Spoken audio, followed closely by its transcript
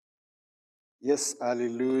Yes,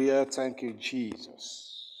 hallelujah. Thank you,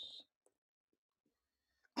 Jesus.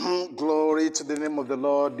 Glory to the name of the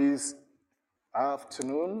Lord this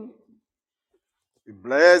afternoon. We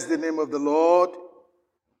bless the name of the Lord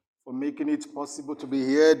for making it possible to be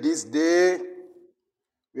here this day.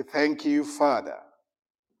 We thank you, Father.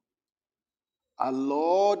 Our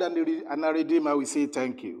Lord and our Redeemer, we say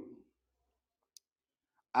thank you.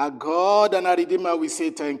 Our God and our Redeemer, we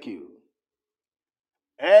say thank you.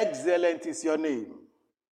 Excellent is your name.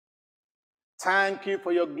 Thank you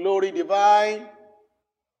for your glory divine.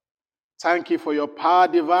 Thank you for your power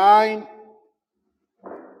divine.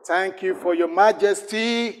 Thank you for your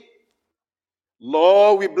majesty.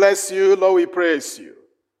 Lord, we bless you. Lord, we praise you.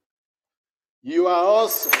 You are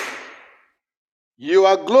awesome. You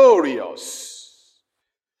are glorious.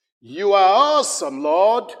 You are awesome,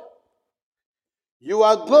 Lord. You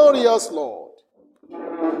are glorious, Lord.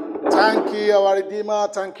 Thank you, our Redeemer.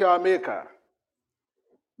 Thank you, our Maker.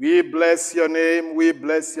 We bless your name. We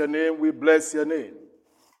bless your name. We bless your name.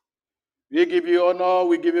 We give you honor.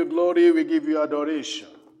 We give you glory. We give you adoration.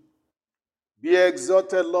 Be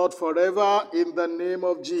exalted, Lord, forever in the name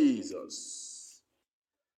of Jesus.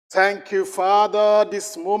 Thank you, Father.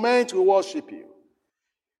 This moment we worship you.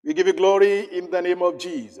 We give you glory in the name of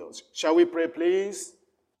Jesus. Shall we pray, please?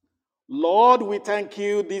 Lord, we thank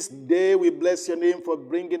you this day. We bless your name for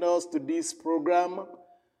bringing us to this program.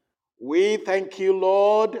 We thank you,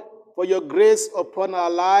 Lord, for your grace upon our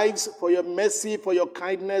lives, for your mercy, for your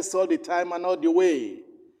kindness all the time and all the way.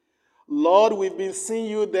 Lord, we've been seeing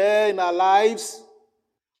you there in our lives.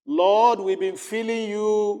 Lord, we've been feeling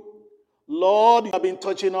you. Lord, you have been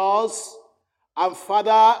touching us. And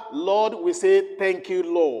Father, Lord, we say thank you,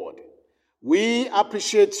 Lord. We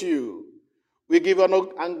appreciate you. We give honor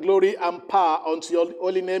and glory and power unto your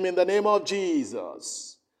holy name in the name of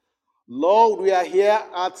Jesus. Lord, we are here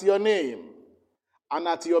at your name and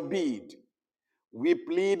at your bid. We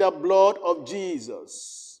plead the blood of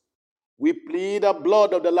Jesus. We plead the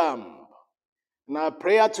blood of the Lamb. In our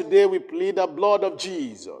prayer today, we plead the blood of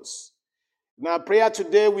Jesus. In our prayer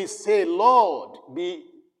today, we say, Lord, be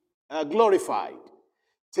glorified.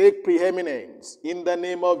 Take preeminence in the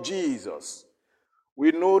name of Jesus.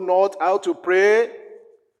 We know not how to pray,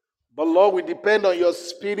 but Lord, we depend on your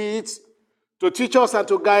Spirit to teach us and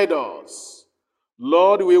to guide us.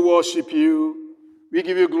 Lord, we worship you. We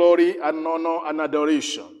give you glory and honor and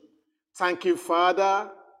adoration. Thank you, Father.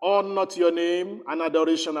 Honor to your name and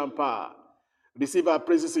adoration and power. Receive our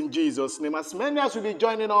praises in Jesus' name. As many as will be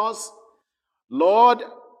joining us, Lord,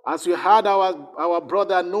 as we had our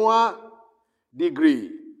brother Noah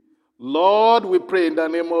degree, Lord, we pray in the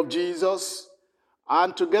name of Jesus,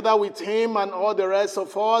 and together with him and all the rest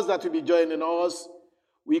of us that will be joining us,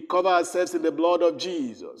 we cover ourselves in the blood of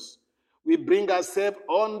Jesus. We bring ourselves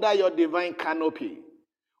under your divine canopy.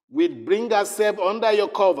 We bring ourselves under your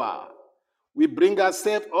cover. We bring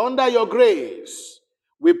ourselves under your grace.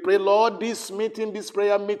 We pray, Lord, this meeting, this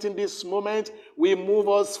prayer meeting, this moment, we move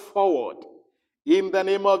us forward in the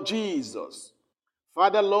name of Jesus.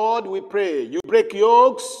 Father, Lord, we pray, you break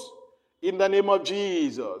yokes in the name of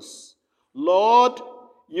Jesus. Lord,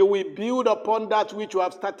 you will build upon that which you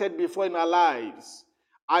have started before in our lives,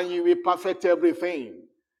 and you will perfect everything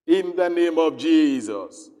in the name of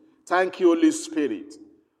Jesus. Thank you, Holy Spirit.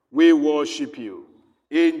 We worship you.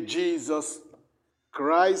 In Jesus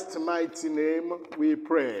Christ's mighty name we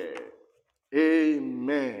pray.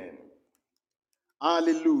 Amen.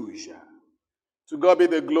 Hallelujah. To God be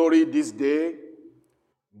the glory this day.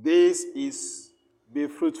 This is the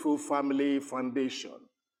Fruitful Family Foundation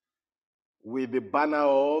with the banner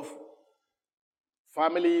of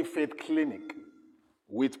Family Faith Clinic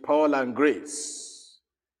with Paul and Grace.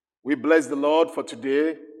 We bless the Lord for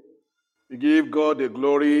today. We give God the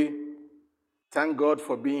glory. Thank God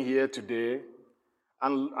for being here today.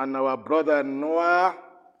 And our brother Noah,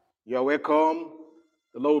 you are welcome.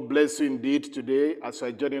 The Lord will bless you indeed today as you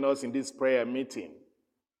are joining us in this prayer meeting.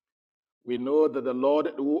 We know that the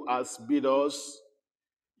Lord who has bid us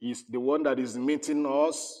is the one that is meeting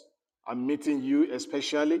us and meeting you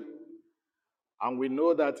especially. And we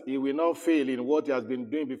know that he will not fail in what he has been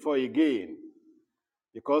doing before again,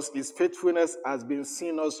 because his faithfulness has been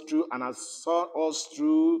seeing us through and has saw us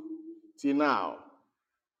through till now.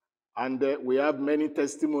 And we have many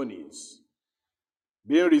testimonies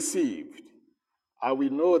being received. And we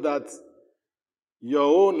know that your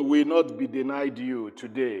own will not be denied you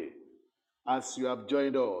today as you have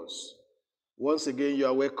joined us. Once again, you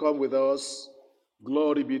are welcome with us.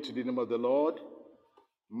 Glory be to the name of the Lord.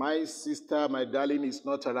 My sister, my darling, is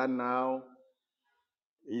not around now.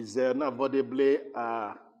 Is unavoidably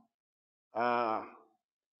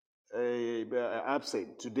are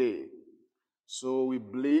absent today. So we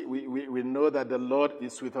know that the Lord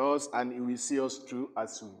is with us and He will see us through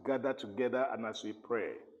as we gather together and as we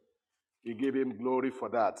pray. We give Him glory for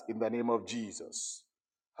that in the name of Jesus.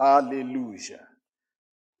 Hallelujah.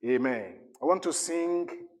 Amen. I want to sing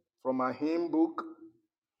from a hymn book,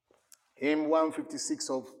 hymn 156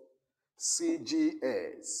 of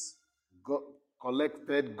CGS,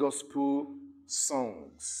 Collected Gospel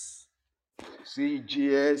Songs.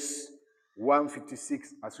 CGS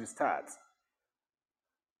 156 as we start.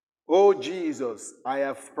 O Jesus, I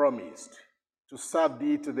have promised to serve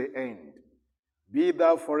thee to the end. Be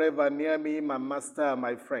thou forever near me, my master and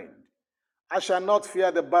my friend. I shall not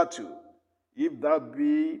fear the battle, if thou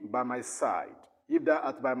be by my side, if thou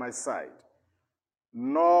art by my side.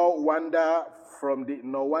 Nor wander from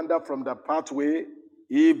the pathway,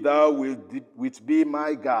 if thou wilt be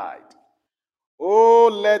my guide. Oh,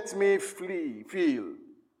 let me feel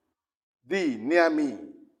thee near me.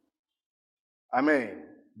 Amen.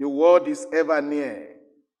 The word is ever near.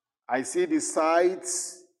 I see the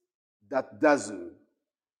sights that dazzle,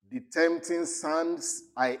 the tempting sands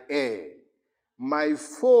I air. My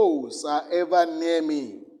foes are ever near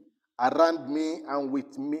me, around me and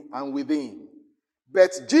with me and within.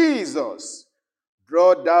 But Jesus,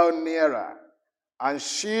 draw down nearer and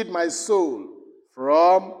shield my soul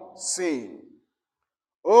from sin.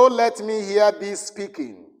 Oh, let me hear thee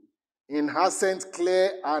speaking in accent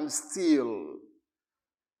clear and still.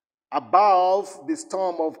 Above the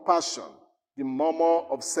storm of passion, the murmur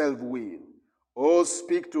of self-will. Oh,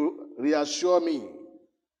 speak to reassure me,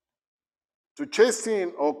 to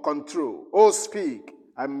chasten or control. Oh, speak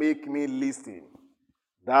and make me listen.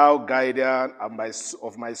 Thou guardian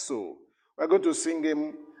of my soul. We're going to sing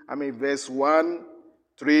him, verse 1,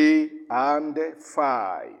 3, and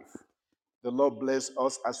 5. The Lord bless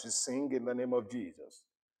us as we sing in the name of Jesus.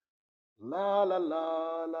 La la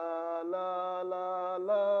la la la la la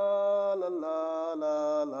la la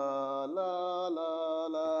la la la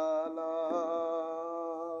la la.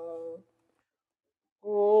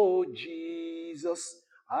 Oh Jesus,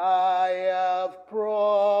 I have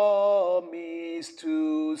promised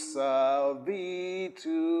to serve thee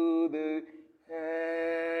to the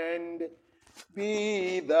end.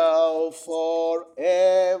 Be thou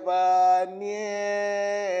forever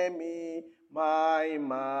near me, my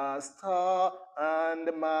master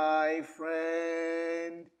and my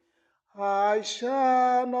friend. I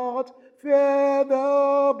shall not fear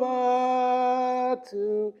the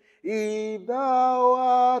battle, if thou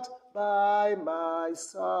art by my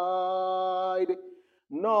side,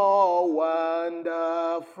 nor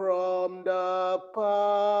wander from the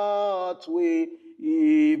pathway,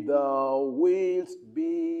 if thou wilt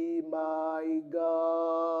be my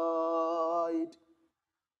guide.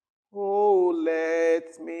 Oh,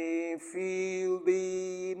 let me feel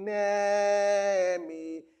thee near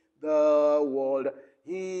me, the world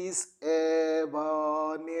is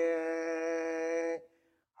ever near.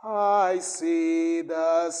 I see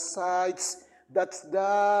the sights that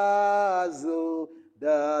dazzle,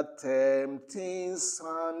 the tempting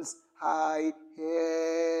sands I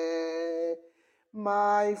hear.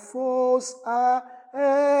 My foes are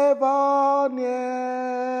ever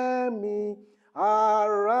near me,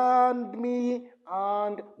 around me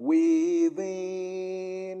and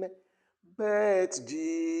within. But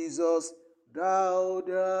Jesus, thou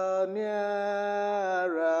the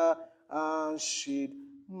nearer, and shield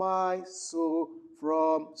my soul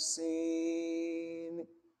from sin.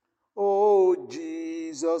 O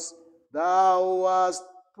Jesus, thou hast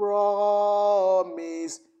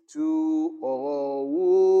promised to all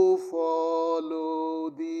who follow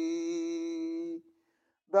thee,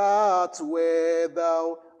 that where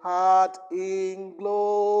thou art in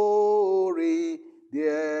glory,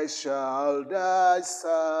 there shall thy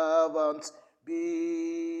servants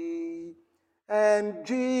be. And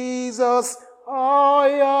Jesus, I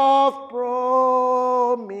have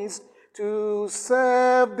promised to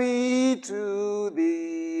serve thee to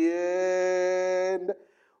the end.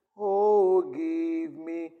 Oh, give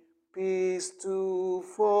me peace to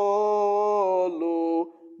follow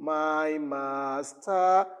my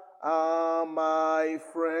master and my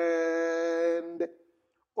friend.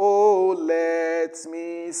 Oh, let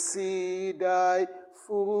me see thy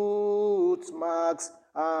footmarks,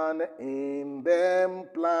 and in them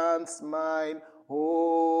plant mine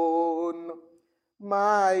own.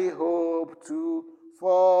 My hope to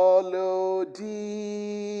follow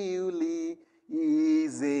duly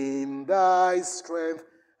is in thy strength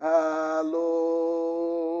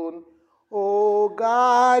alone. Oh,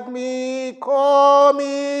 guide me, call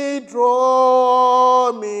me,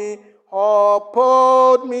 draw me,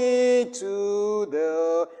 uphold me to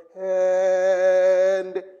the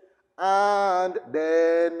end, and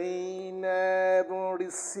then in heaven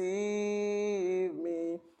receive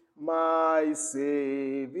me, my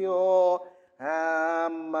Savior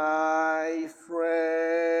and my friend.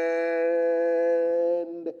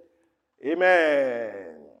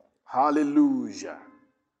 Amen. Hallelujah.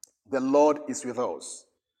 The Lord is with us,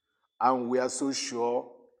 and we are so sure,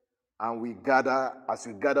 and as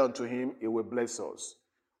we gather unto him, he will bless us.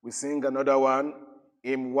 We sing another one,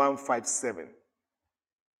 hymn 157.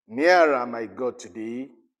 Nearer, my God, to thee,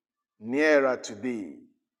 nearer to thee.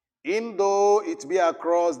 In though it be a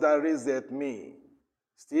cross that raiseth me,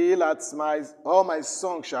 still all my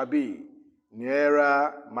song shall be,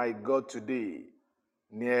 nearer, my God, to thee,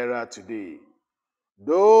 nearer to thee.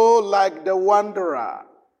 Though like the wanderer,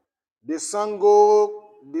 the sun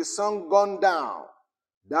gone down,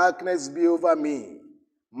 darkness be over me,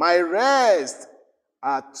 my rest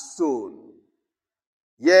at soon.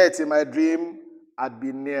 Yet in my dream I'd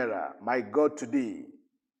be nearer, my God, to thee,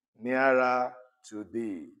 nearer to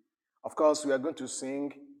thee. Of course, we are going to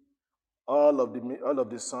sing all of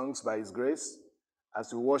the songs by his grace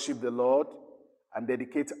as we worship the Lord and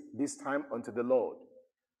dedicate this time unto the Lord.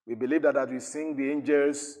 We believe that as we sing, the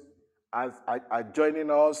angels are joining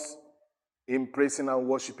us in praising and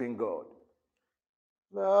worshiping God.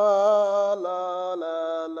 La, la,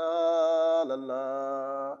 la, la, la,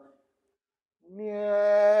 la.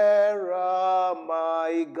 Nearer,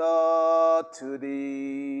 my God, to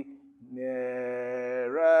thee,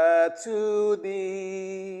 nearer to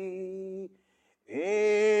thee.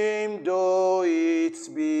 In though it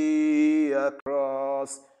be a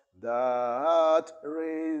cross that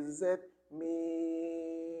raiseth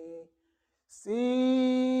me,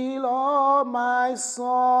 still all my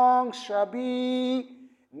song shall be,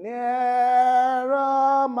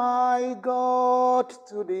 nearer, my God,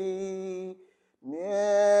 to thee,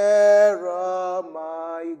 nearer,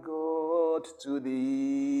 my God, to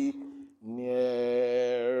thee,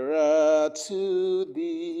 nearer to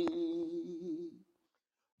thee.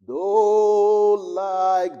 Though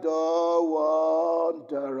like the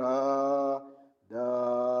wanderer,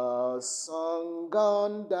 the sun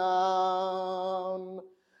gone down,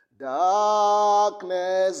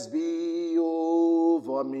 darkness be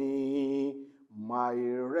over me, my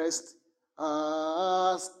rest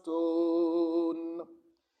a stone.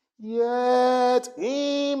 Yet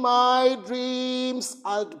in my dreams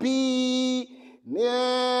I'll be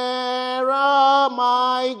nearer,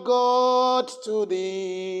 my God, to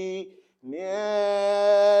thee,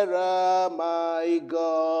 nearer, my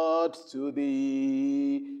God, to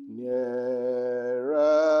thee,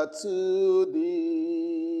 nearer to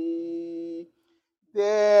thee.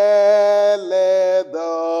 There let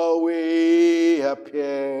the way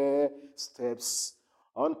appear, steps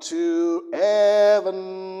unto heaven.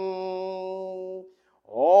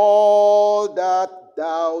 All that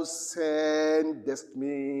thou sendest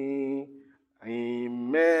me,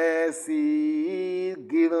 in mercy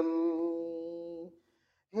given.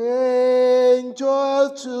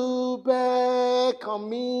 Angel to beckon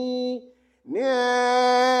me,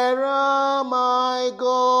 nearer, my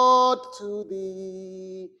God, to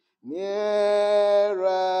thee,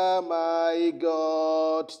 nearer, my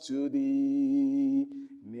God, to thee,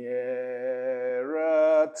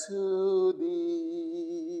 nearer to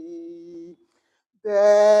thee.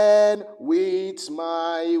 Then with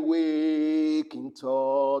my waking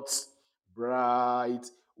thoughts, bright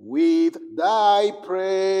with thy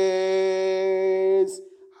praise,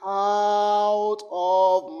 out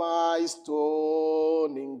of my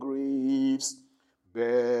stoning griefs,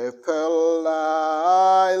 Bethel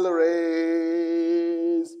I'll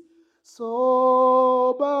raise.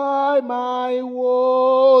 So by my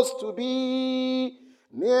woes to be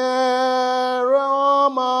nearer,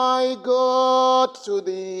 my God, to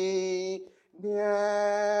thee,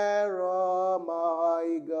 nearer,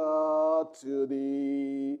 my God, to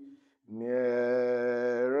thee,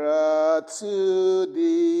 nearer to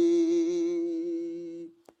thee.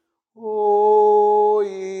 O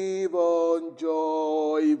even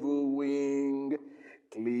joyful wing,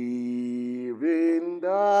 cleaving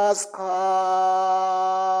the sky,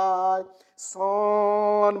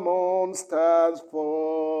 sun, moon, stars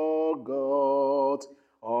forgot,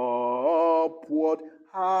 upward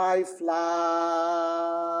I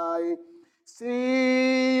fly.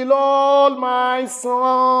 Still all my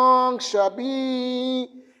song shall be,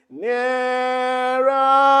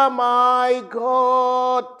 nearer, my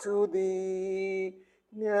God, to thee,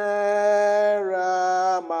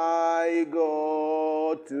 nearer, my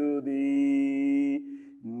God, to thee,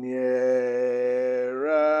 nearer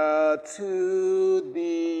to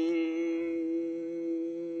thee.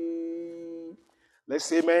 Let's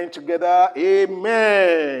say amen together.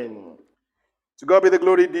 Amen. To God be the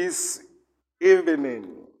glory this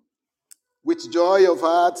evening. With joy of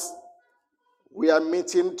heart, we are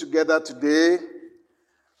meeting together today.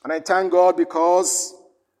 And I thank God because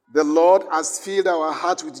the Lord has filled our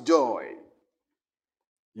heart with joy.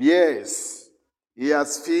 Yes, He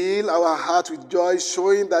has filled our heart with joy,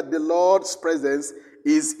 showing that the Lord's presence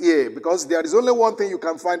is here. Because there is only one thing you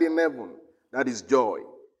can find in heaven, that is joy.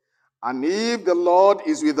 And if the Lord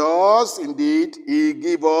is with us, indeed, He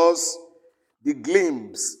gives us the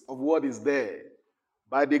glimpse of what is there.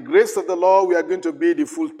 By the grace of the Lord, we are going to be the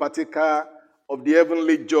full partaker of the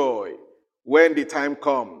heavenly joy when the time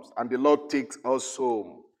comes and the Lord takes us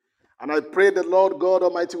home. And I pray the Lord God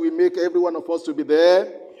Almighty will make every one of us to be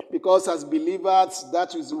there, because as believers,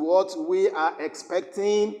 that is what we are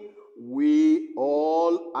expecting. We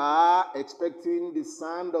all are expecting the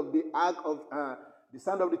sound of the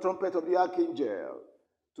trumpet of the archangel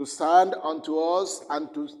to sound unto us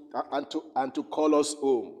and to call us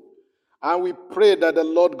home. And we pray that the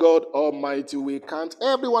Lord God Almighty will count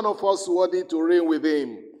every one of us worthy to reign with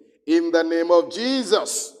Him. In the name of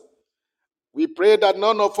Jesus, we pray that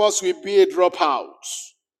none of us will be a dropout.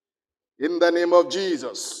 In the name of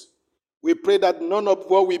Jesus, we pray that none of us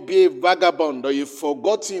will be a vagabond or a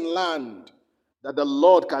forgotten land that the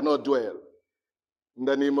Lord cannot dwell. In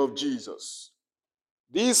the name of Jesus.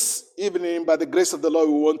 This evening, by the grace of the Lord,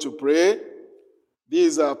 we want to pray.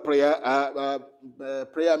 This is a prayer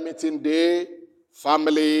meeting day,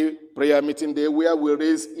 family prayer meeting day, where we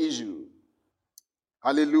raise issue.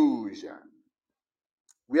 Hallelujah.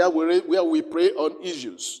 Where we pray on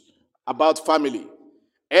issues about family.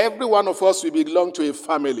 Every one of us will belong to a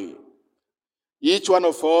family. Each one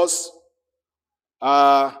of us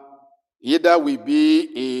either will be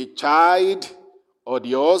a child or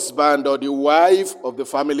the husband or the wife of the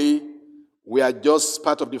family. We are just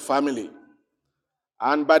part of the family.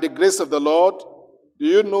 And by the grace of the Lord, do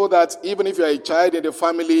you know that even if you are a child in the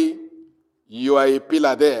family, you are a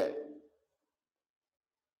pillar there?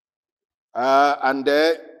 And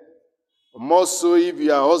more so if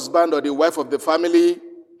you are husband or the wife of the family,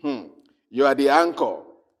 you are the anchor.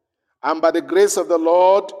 And by the grace of the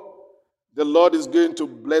Lord is going to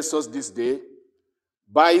bless us this day.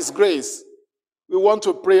 By His grace, we want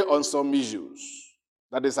to pray on some issues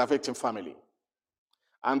that is affecting family.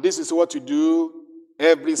 And this is what we do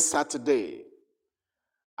every Saturday.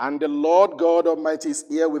 And the Lord God Almighty is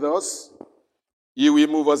here with us. He will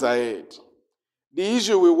move us ahead. The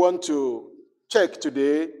issue we want to check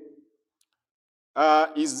today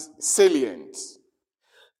is salient.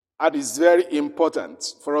 And is very important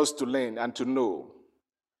for us to learn and to know.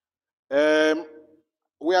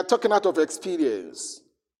 We are talking out of experience.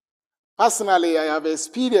 Personally, I have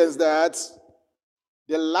experienced that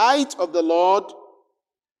the light of the Lord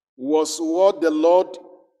was what the Lord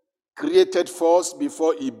created first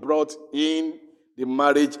before He brought in the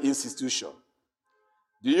marriage institution.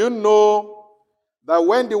 Do you know that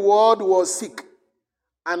when the world was sick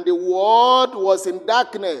and the world was in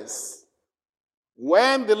darkness,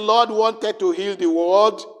 when the Lord wanted to heal the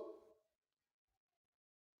world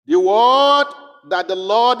that the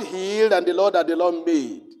Lord healed and the Lord that the Lord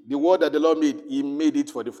made, the word that the Lord made, He made it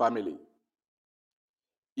for the family.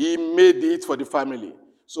 He made it for the family.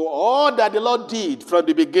 So all that the Lord did from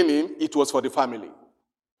the beginning, it was for the family.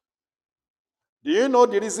 Do you know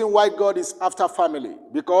the reason why God is after family?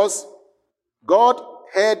 Because God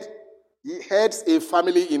heads a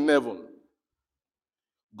family in heaven.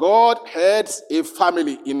 God heads a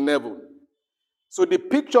family in heaven. So the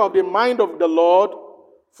picture of the mind of the Lord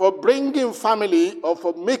for bringing family or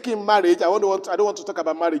for making marriage, I don't want to talk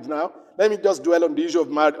about marriage now. Let me just dwell on the issue of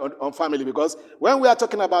marriage, on family, because when we are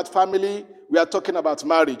talking about family, we are talking about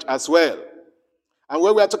marriage as well. And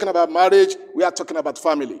when we are talking about marriage, we are talking about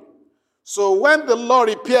family. So when the Lord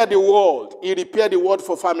repaired the world, He repaired the world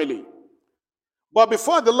for family. But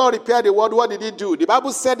before the Lord repaired the world, what did He do? The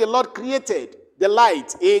Bible said the Lord created the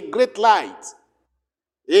light, a great light,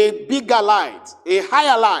 a bigger light, a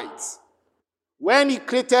higher light. When He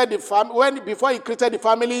created before He created the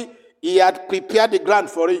family, He had prepared the ground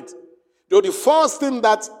for it. Though the first thing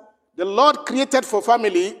that the Lord created for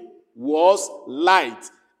family was light.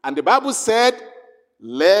 And the Bible said,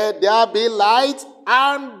 "Let there be light,"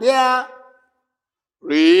 and there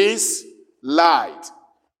is light.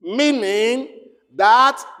 Meaning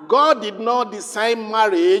that God did not design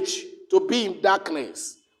marriage to be in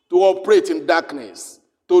darkness, to operate in darkness,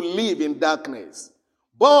 to live in darkness.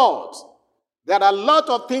 But there are a lot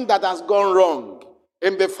of things that has gone wrong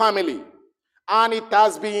in the family. And it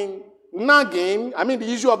has been nagging,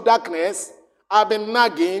 the issue of darkness, have been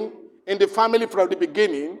nagging in the family from the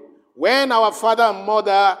beginning. When our father and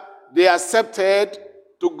mother, they accepted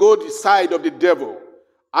to go the side of the devil,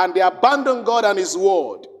 and they abandoned God and his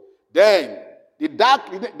word, then the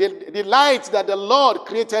light that the Lord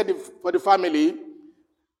created for the family,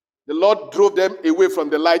 the Lord drove them away from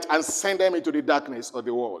the light and sent them into the darkness of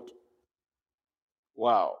the world.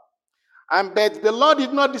 Wow. But the Lord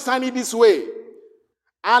did not design it this way.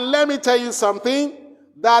 And let me tell you something,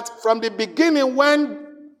 that from the beginning, when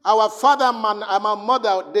our father and our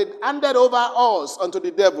mother, they handed over us unto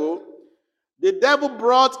the devil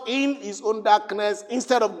brought in his own darkness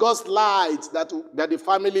instead of God's light that the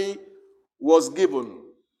family was given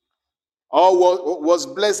or was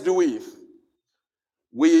blessed with.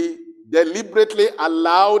 We deliberately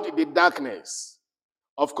allowed the darkness.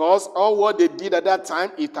 Of course, all what they did at that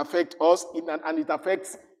time, it affects us, and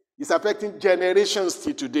it's affecting generations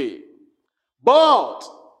till today. But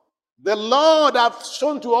the Lord has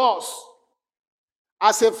shown to us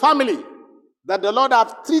as a family that the Lord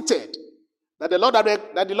have treated, that the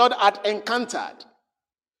Lord had encountered.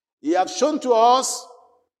 He has shown to us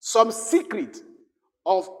some secret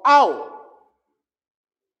of how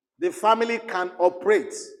the family can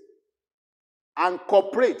operate and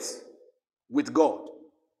cooperate with God.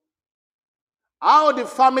 How the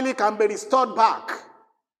family can be restored back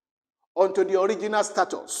unto the original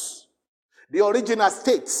status, the original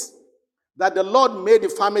states that the Lord made the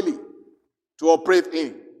family to operate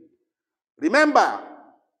in. Remember,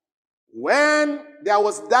 when there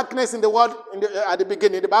was darkness in the world at the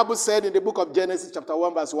beginning, the Bible said in the book of Genesis chapter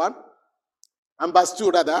 1 verse 1, and verse 2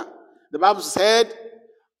 rather, the Bible said,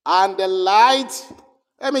 and the light,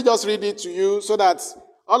 let me just read it to you so that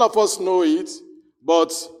all of us know it,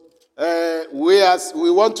 but we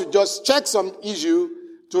want to just check some issue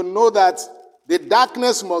to know that the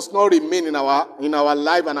darkness must not remain in our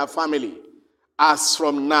life and our family as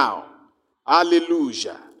from now.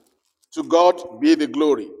 Hallelujah. To God be the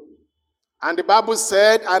glory. And the Bible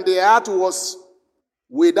said, and the earth was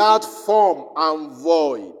without form and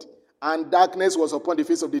void, and darkness was upon the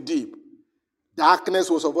face of the deep. Darkness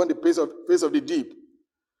was upon the face of the deep.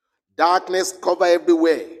 Darkness covered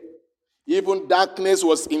everywhere. Even darkness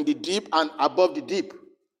was in the deep and above the deep.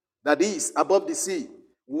 That is, above the sea,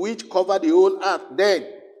 which covered the whole earth then.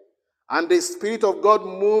 And the Spirit of God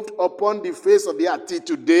moved upon the face of the earth. Till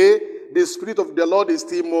today, the Spirit of the Lord is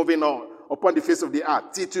still moving on upon the face of the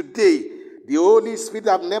earth. Till today, the Holy Spirit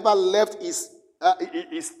have never left his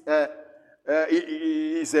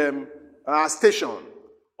station,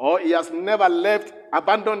 or he has never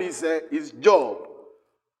abandoned his job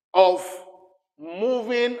of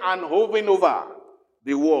moving and hovering over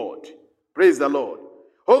the world. Praise the Lord.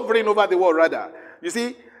 Hovering over the world, rather. You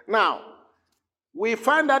see, now, we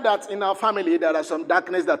find out that in our family there are some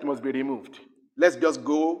darkness that must be removed. Let's just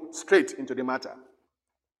go straight into the matter.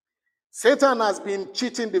 Satan has been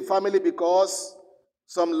cheating the family because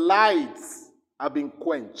some lights have been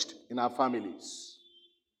quenched in our families.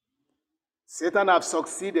 Satan has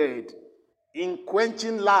succeeded in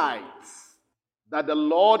quenching lights that the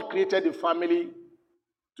Lord created the family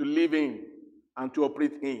to live in and to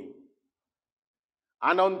operate in.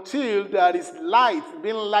 And until there is light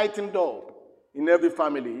being lightened up in every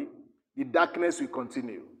family, the darkness will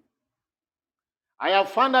continue. I have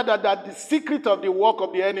found out that the secret of the work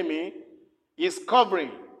of the enemy is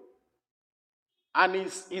covering and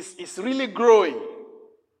is really growing.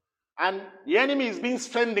 And the enemy is being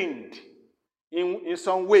strengthened in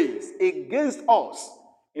some ways against us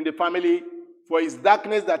in the family for his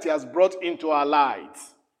darkness that he has brought into our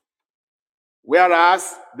lives.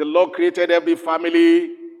 Whereas the Lord created every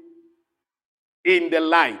family in the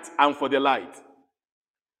light and for the light.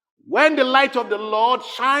 When the light of the Lord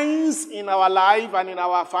shines in our life and in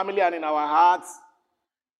our family and in our hearts,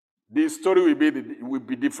 the story will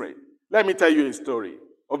be different. Let me tell you a story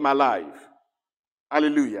of my life.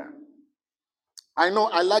 Hallelujah. I know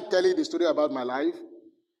I like telling the story about my life,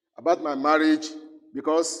 about my marriage,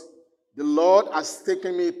 because the Lord has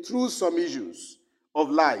taken me through some issues of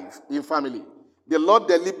life in family. The Lord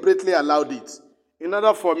deliberately allowed it in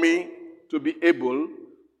order for me to be able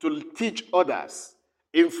to teach others.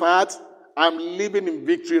 In fact, I'm living in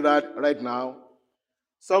victory right now.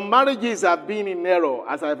 Some marriages have been in error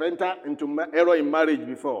as I've entered into error in marriage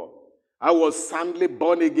before. I was soundly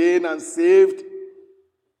born again and saved.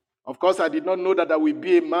 Of course, I did not know that I would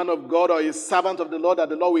be a man of God or a servant of the Lord that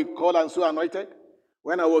the Lord will call and so anointed.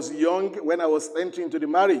 When I was young, when I was entering into the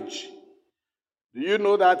marriage, do you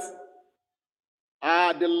know that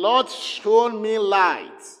the Lord showed me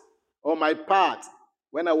light on my path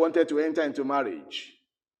when I wanted to enter into marriage?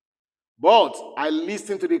 But I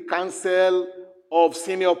listened to the counsel of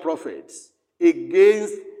senior prophets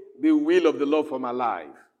against the will of the Lord for my life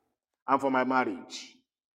and for my marriage.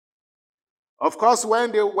 Of course,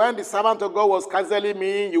 when the servant of God was counseling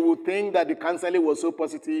me, you would think that the counseling was so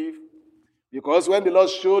positive. Because when the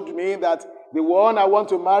Lord showed me that the one I want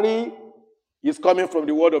to marry is coming from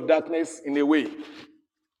the world of darkness in a way.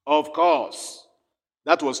 Of course,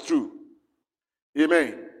 that was true.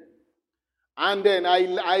 Amen. And then I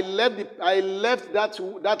left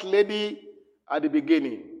that lady at the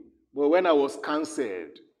beginning. But when I was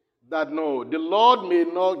counseled, that no, the Lord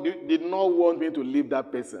did not want me to leave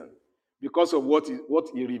that person because of what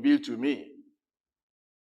he revealed to me.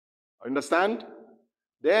 Understand?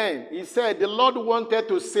 Then he said the Lord wanted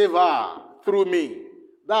to save her through me.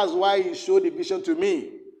 That's why he showed the vision to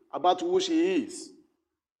me about who she is.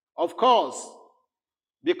 Of course,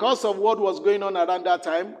 because of what was going on around that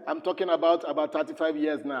time, I'm talking about 35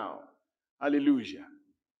 years now. Hallelujah.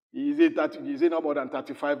 Is it not more than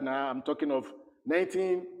 35 now? I'm talking of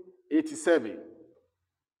 1987.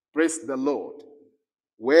 Praise the Lord.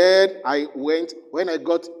 When I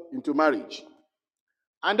got into marriage.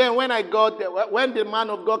 And then when the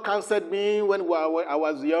man of God counseled me when I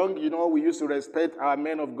was young, we used to respect our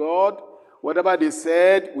men of God. Whatever they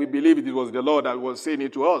said, we believed it was the Lord that was saying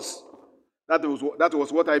it to us. That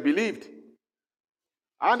was what I believed.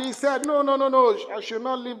 And he said, no, I should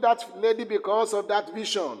not leave that lady because of that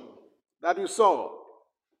vision that you saw.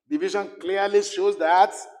 The vision clearly shows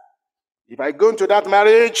that if I go into that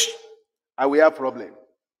marriage, I will have problem.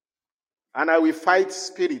 And I will fight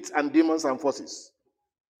spirits and demons and forces.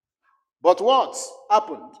 But what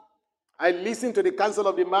happened? I listened to the counsel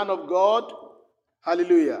of the man of God.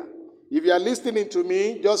 Hallelujah. If you are listening to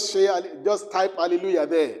me, just type hallelujah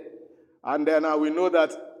there. And then I will know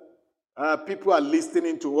that people are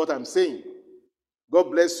listening to what I'm saying.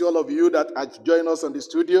 God bless you, all of you that are joining us on the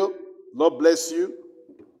studio. Lord bless you.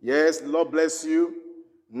 Yes, Lord bless you.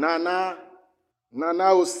 Nana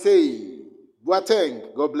Osei,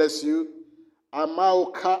 Boateng, God bless you.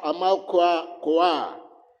 Amaukwa Koa,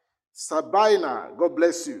 Sabina, God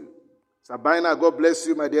bless you. Sabina, God bless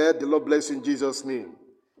you, my dear. The Lord bless you in Jesus' name.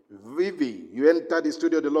 Vivi, you entered the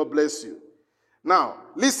studio, the Lord bless you. Now,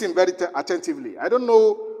 listen very attentively. I don't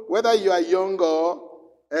know whether you are young or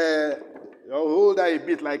older a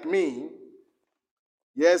bit like me.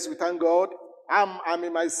 Yes, we thank God. I'm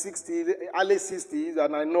in my 60s, early 60s,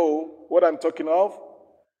 and I know what I'm talking of.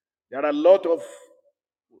 There are a lot of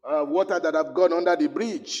water that have gone under the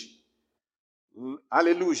bridge.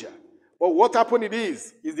 Hallelujah. But what happened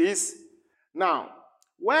is this. Now,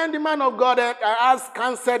 when the man of God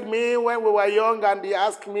counseled me when we were young, and he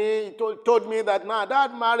asked me, he told me that now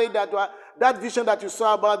that marriage, that vision that you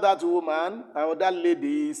saw about that woman or that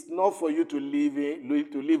lady is not for you to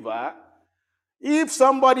leave her. If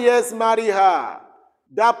somebody else marry her,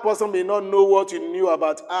 that person may not know what you knew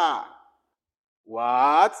about her.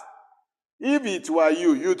 What? If it were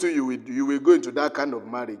you too, you will go into that kind of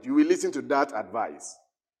marriage. You will listen to that advice.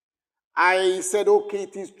 I said, okay,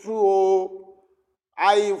 it is true.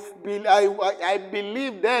 I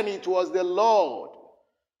believe then it was the Lord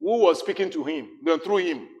who was speaking to him, through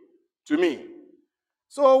him, to me.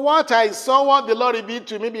 So what I saw, what the Lord revealed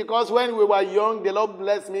to me, because when we were young, the Lord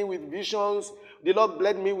blessed me with visions, the Lord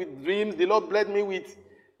blessed me with dreams, the Lord blessed me with,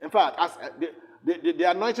 in fact, the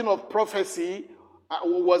anointing of prophecy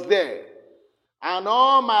was there. And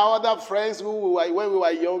all my other friends when we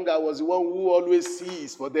were young, I was the one who always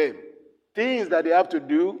sees for them things that they have to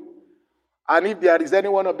do. And if there is any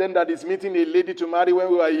one of them that is meeting a lady to marry when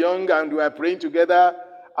we were young and we were praying together,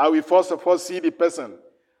 I will first of all see the person.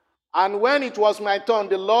 And when it was my turn,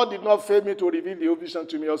 the Lord did not fail me to reveal the vision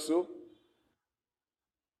to me also.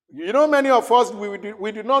 Many of us,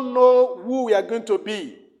 we do not know who we are going to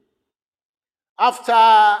be after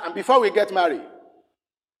and before we get married.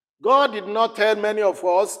 God did not tell many of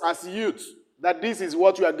us as youth that this is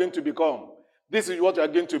what you are going to become. This is what you are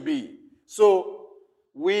going to be. So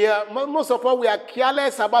most of us, we are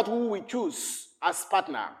careless about who we choose as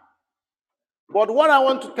partner. But what I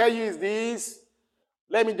want to tell you is this.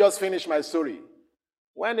 Let me just finish my story.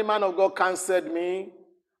 When the man of God counseled me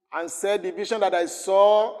and said the vision that I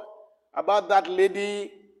saw about that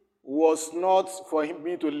lady was not for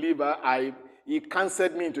me to leave her, he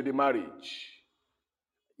counseled me into the marriage.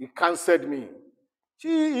 He counseled me.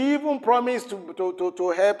 He even promised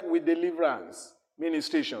to help with deliverance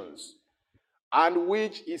ministrations, and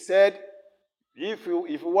which he said, if you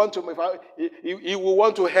want to, he will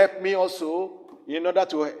want to help me also in order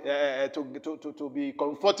to be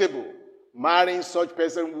comfortable marrying such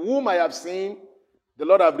person whom I have seen. The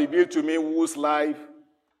Lord have revealed to me whose life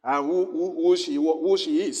and who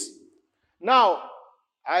she is. Now,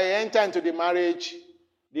 I entered into the marriage.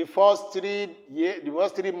 The first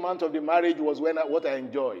 3 months of the marriage was what I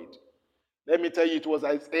enjoyed. Let me tell you, it was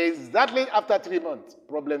exactly after 3 months,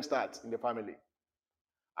 problem starts in the family.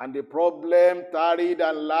 And the problem tarried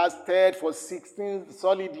and lasted for 16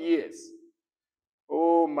 solid years.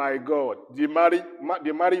 Oh my God. The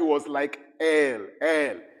marriage was like hell.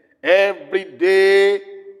 Every day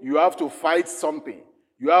you have to fight something.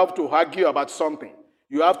 You have to argue about something.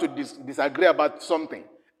 You have to disagree about something.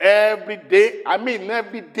 Every day.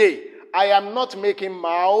 I am not making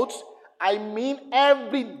mouths. I mean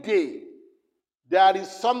every day. There is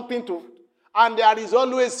something and there is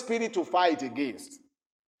always spirit to fight against.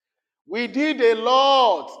 We did a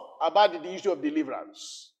lot about the issue of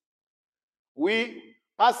deliverance. We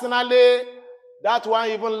personally, that one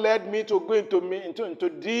even led me to go into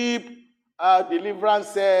deep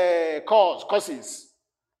deliverance courses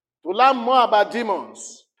to learn more about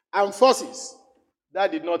demons and forces.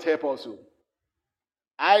 That did not help also.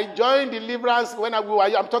 I joined deliverance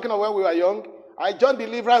I'm talking of when we were young. I joined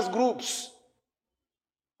deliverance groups.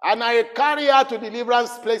 And I carry out to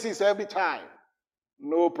deliverance places every time.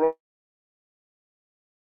 No problem.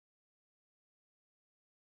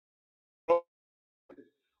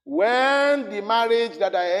 When the marriage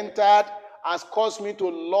that I entered has caused me to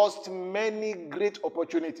lose many great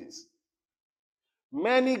opportunities,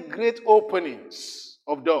 many great openings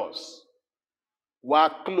of doors were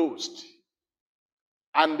closed,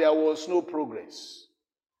 and there was no progress.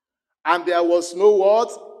 And there was no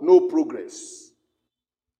what? No progress.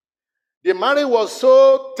 The marriage was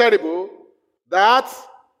so terrible that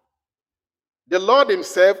the Lord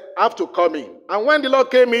himself had to come in. And when the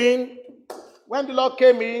Lord came in,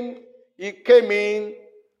 he came in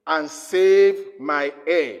and saved my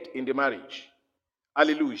head in the marriage.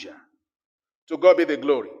 Hallelujah. To God be the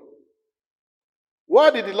glory.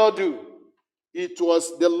 What did the Lord do? It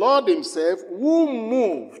was the Lord himself who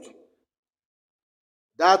moved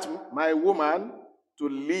that my woman to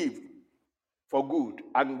leave for good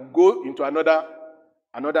and go into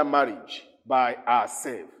another marriage by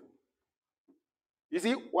herself. You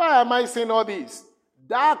see, why am I saying all this?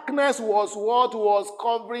 Darkness was what was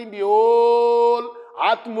covering the whole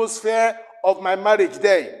atmosphere of my marriage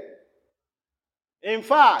then. In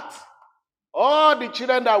fact, all the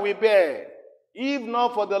children that we bear, if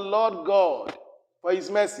not for the Lord God, for his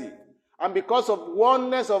mercy, and because of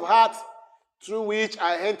oneness of heart through which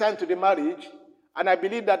I entered into the marriage, and I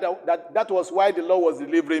believe that was why the Lord was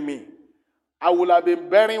delivering me, I would have been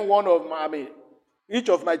bearing each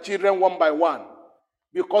of my children one by one,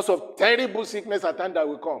 because of terrible sickness at times that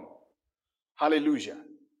will come. Hallelujah.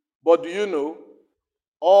 But do you know,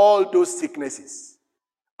 all those sicknesses,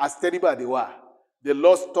 as terrible as they were, the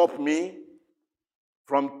Lord stopped me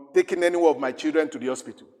from taking any one of my children to the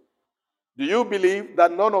hospital. Do you believe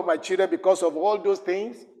that none of my children, because of all those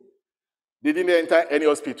things, they didn't enter any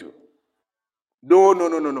hospital?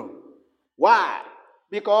 No. Why?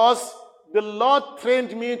 Because the Lord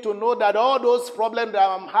trained me to know that all those problems that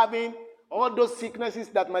I'm having, all those sicknesses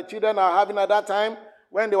that my children are having at that time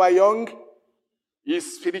when they were young,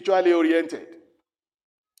 is spiritually oriented.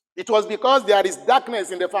 It was because there is darkness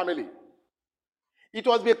in the family. It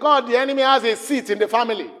was because the enemy has a seat in the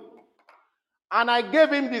family. And I gave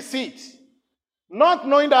him the seat, not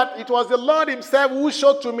knowing that it was the Lord himself who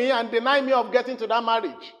showed to me and denied me of getting to that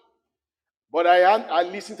marriage. But I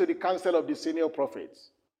listened to the counsel of the senior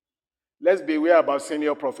prophets. Let's beware about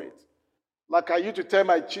senior prophets. Like I used to tell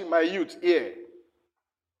my youth here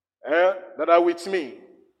that are with me.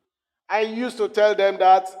 I used to tell them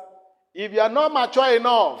that if you are not mature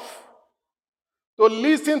enough to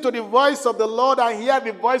listen to the voice of the Lord and hear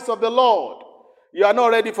the voice of the Lord, you are not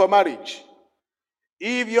ready for marriage.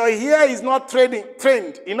 If your ear is not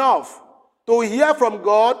trained enough to hear from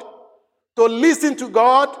God, to listen to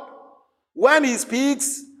God when he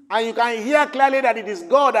speaks, and you can hear clearly that it is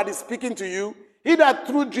God that is speaking to you, either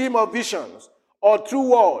through dream or visions, or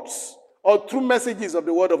through words, or through messages of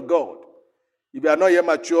the word of God. If you are not yet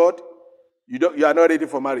matured, you are not ready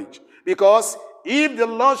for marriage. Because if the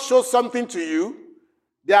Lord shows something to you,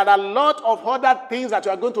 there are a lot of other things that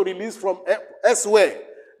you are going to release from elsewhere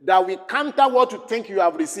that will counter what you think you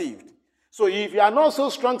have received. So if you are not so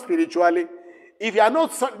strong spiritually, if you are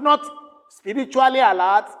not spiritually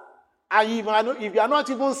alert, and if you are not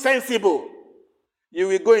even sensible, you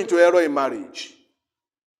will go into error in marriage.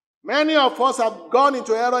 Many of us have gone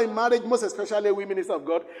into error in marriage, most especially we ministers of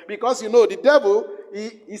God, because the devil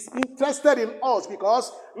is interested in us,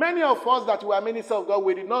 because many of us that we are ministers of God,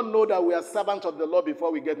 we did not know that we are servants of the Lord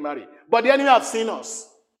before we get married. But the enemy have seen us.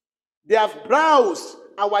 They have browsed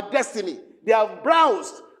our destiny. They have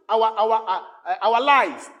browsed our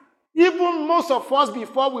life. Even most of us,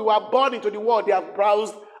 before we were born into the world, they have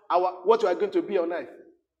browsed what we are going to be on earth.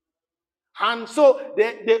 And so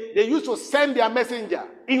they used to send their messenger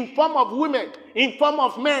in form of women, in form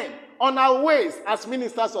of men, on our ways as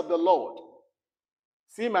ministers of the Lord.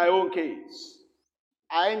 See my own case.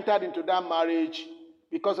 I entered into that marriage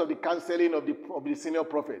because of the counseling of the senior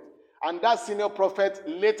prophet. And that senior prophet,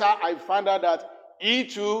 later I found out that he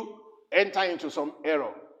too entered into some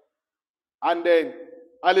error. And then,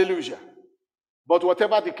 hallelujah. But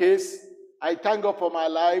whatever the case, I thank God for my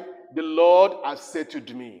life. The Lord has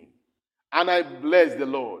settled me. And I bless the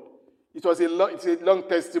Lord. It's a long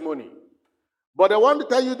testimony. But I want to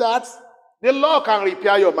tell you that the Lord can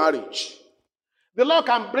repair your marriage. The Lord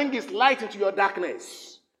can bring his light into your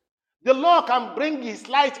darkness. The Lord can bring his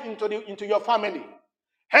light into your family.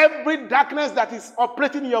 Every darkness that is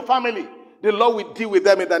operating in your family, the Lord will deal with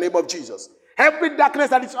them in the name of Jesus. Every darkness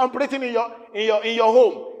that is operating in your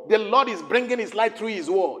home, the Lord is bringing his light through his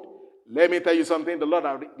word. Let me tell you something. The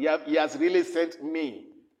Lord, he has really sent me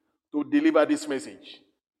to deliver this message.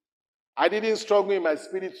 I didn't struggle in my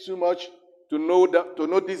spirit too much to know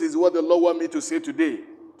this is what the Lord wants me to say today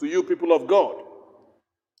to you people of God.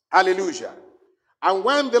 Hallelujah. And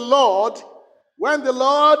when the Lord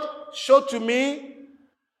showed to me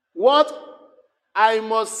what I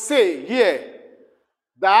must say here,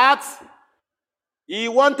 that he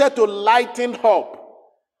wanted to lighten up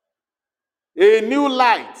a new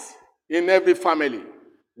light in every family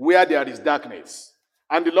where there is darkness.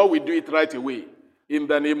 And the Lord will do it right away in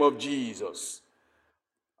the name of Jesus.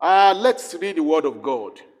 Let's read the word of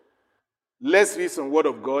God. Let's read some word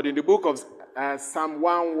of God in the book of Psalm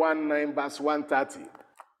 119 verse 130.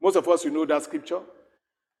 Most of us will know that scripture.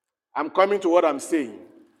 I'm coming to what I'm saying.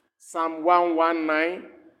 Psalm 119.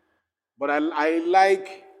 But I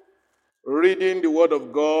like reading the word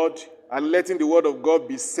of God and letting the word of God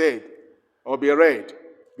be said or be read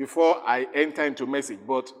before I enter into message.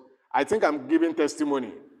 But I think I'm giving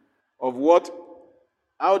testimony of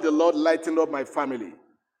how the Lord lightened up my family.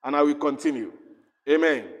 And I will continue.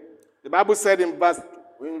 Amen. The Bible said in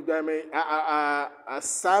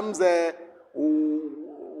Psalms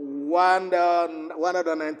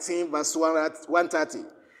 119 verse 130,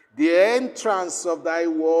 the entrance of thy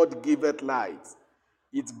word giveth light.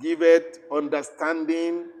 It giveth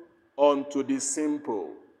understanding unto the simple.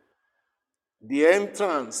 The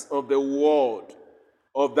entrance of the word,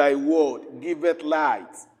 of thy word, giveth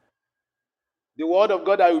light. The word of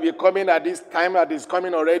God that will be coming at this time, that is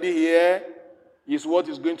coming already here, is what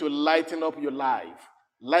is going to lighten up your life,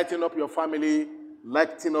 lighten up your family,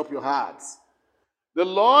 lighten up your hearts. The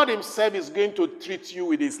Lord himself is going to treat you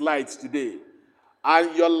with his light today.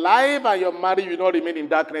 And your life and your marriage will not remain in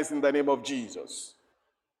darkness in the name of Jesus.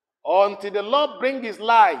 Until the Lord brings his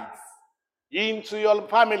light into your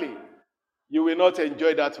family, you will not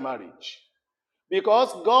enjoy that marriage.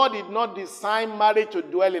 Because God did not design marriage to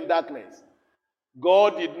dwell in darkness.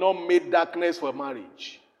 God did not make darkness for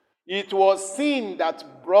marriage. It was sin that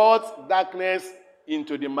brought darkness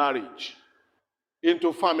into the marriage,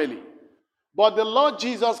 into family. But the Lord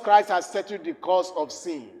Jesus Christ has settled the cause of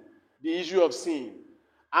sin, the issue of sin.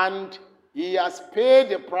 And he has paid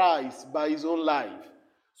the price by his own life.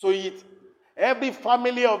 So every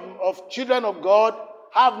family of children of God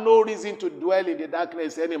have no reason to dwell in the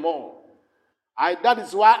darkness anymore. That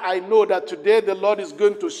is why I know that today the Lord is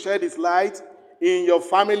going to shed his light in your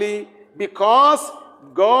family, because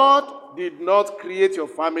God did not create your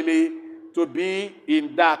family to be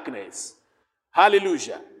in darkness.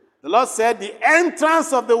 Hallelujah. The Lord said, the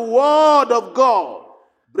entrance of the word of God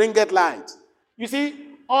bringeth light. You see,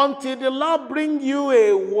 until the Lord bring you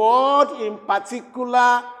a word in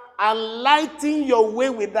particular and lighten your way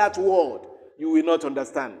with that word, you will not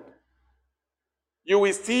understand. You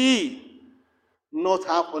will still not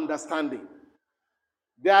have understanding.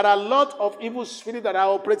 There are a lot of evil spirits that are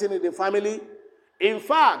operating in the family. In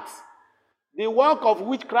fact, the work of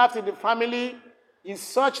witchcraft in the family is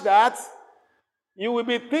such that you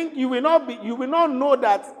will not know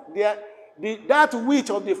that that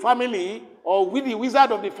witch of the family or with the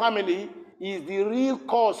wizard of the family is the real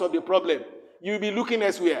cause of the problem. You will be looking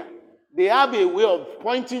elsewhere. They have a way of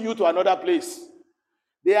pointing you to another place.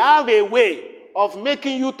 They have a way of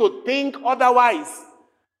making you to think otherwise,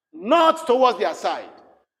 not towards their side.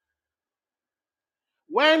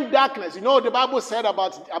 When darkness, the Bible said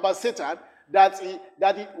about Satan that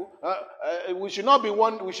we should not be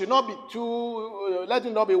too. Let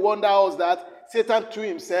it not be wonder us that Satan to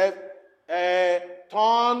himself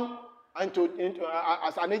turned into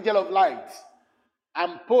as an angel of light.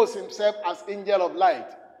 and pose himself as angel of light.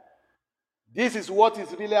 This is what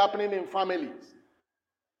is really happening in families.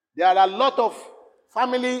 There are a lot of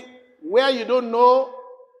family where you don't know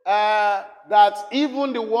that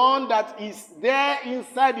even the one that is there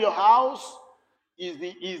inside your house is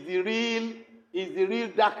the real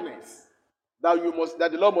darkness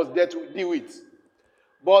that the Lord must dare to deal with.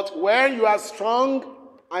 But when you are strong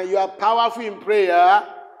and you are powerful in prayer,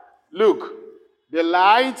 look, the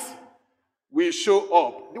light will show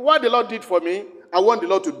up. What the Lord did for me, I want the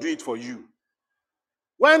Lord to do it for you.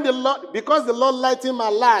 Because the Lord lightened my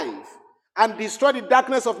life and destroyed the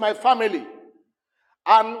darkness of my family,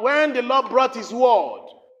 and when the Lord brought his word,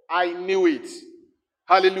 I knew it.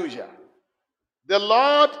 Hallelujah. The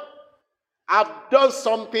Lord have done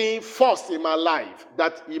something first in my life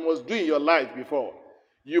that he must do in your life before.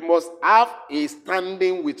 You must have a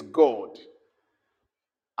standing with God.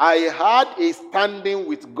 I had a standing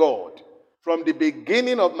with God from the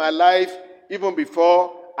beginning of my life, even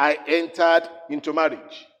before I entered into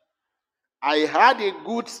marriage. I had a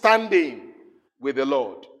good standing with the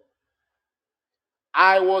Lord.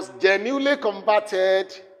 I was genuinely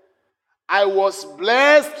converted. I was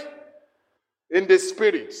blessed in the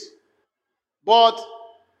spirit. But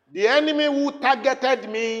the enemy who targeted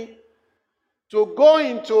me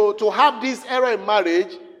to have this error in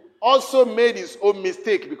marriage also made his own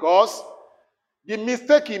mistake, because the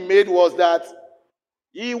mistake he made was that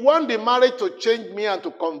he wanted the marriage to change me and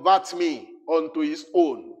to convert me onto his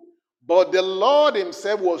own. But the Lord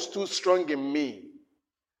himself was too strong in me.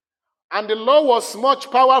 And the Lord was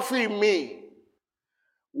much powerful in me.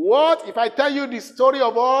 What if I tell you the story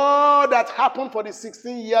of all that happened for the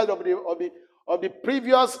 16 years of the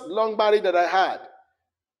previous long marriage that I had,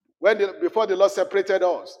 before the Lord separated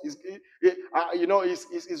us?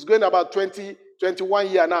 It's going about 21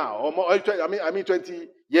 years now, or more. I mean 20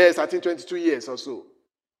 years. I think 22 years or so.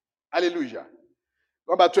 Hallelujah.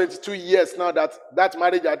 About 22 years now that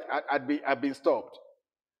marriage had been stopped.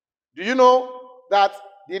 Do you know that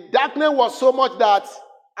the darkness was so much that,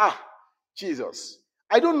 Jesus,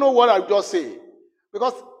 I don't know what I'll just say.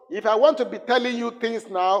 Because if I want to be telling you things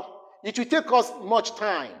now, it will take us much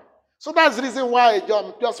time. So that's the reason why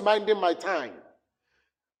I'm just minding my time.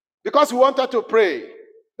 Because we wanted to pray.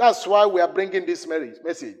 That's why we are bringing this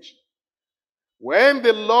message. When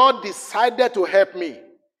the Lord decided to help me,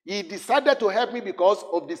 he decided to help me because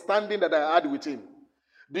of the standing that I had with him.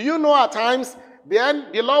 Do you know at times,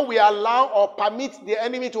 the Lord will allow or permit the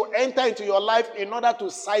enemy to enter into your life in order to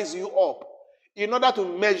size you up, in order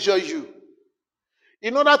to measure you,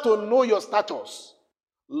 in order to know your status.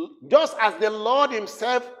 Just as the Lord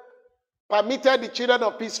himself permitted the children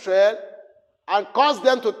of Israel and caused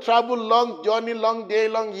them to travel long journey, long day,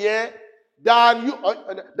 long year than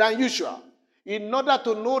usual, in order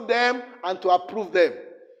to know them and to approve them.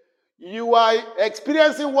 You are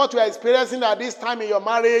experiencing what you are experiencing at this time in your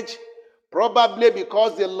marriage, probably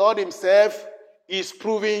because the Lord himself is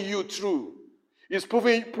proving you true. He's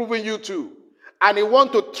proving you true. And he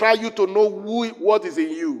wants to try you to know what is in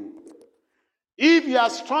you. If you are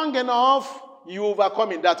strong enough, you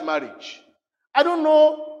overcome in that marriage. I don't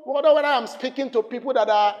know whether I'm speaking to people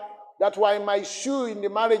that were in my shoe in the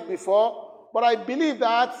marriage before, but I believe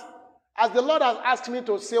that as the Lord has asked me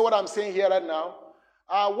to say what I'm saying here right now,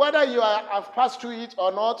 whether you have passed through it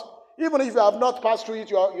or not, even if you have not passed through it,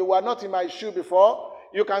 you were not in my shoe before,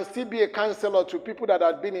 you can still be a counselor to people that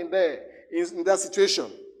have been in that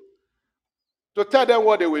situation, to tell them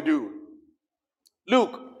what they will do.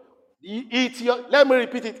 Look, let me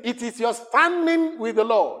repeat it. It is your standing with the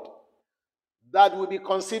Lord that will be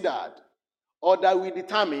considered, or that will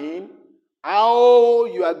determine how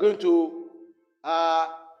you are going to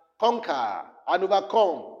conquer and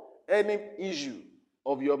overcome any issue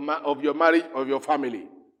of your marriage, of your family.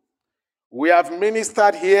 We have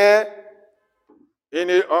ministered here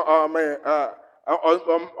on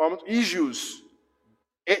issues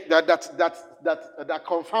that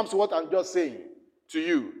confirms what I'm just saying to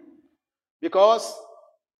you. Because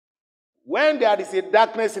when there is a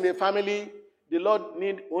darkness in a family, the Lord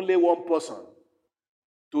needs only one person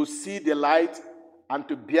to see the light and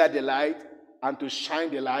to bear the light and to shine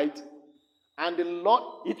the light. And the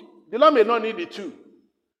Lord may not need the two.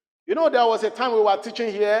 You know, there was a time we were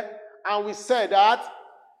teaching here, and we said that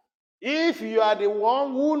if you are the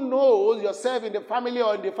one who knows yourself in the family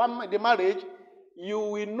or in the marriage, you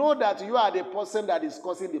will know that you are the person that is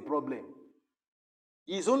causing the problem.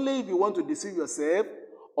 It's only if you want to deceive yourself,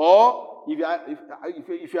 or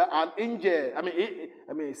if you are an angel, I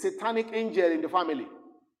mean a satanic angel in the family.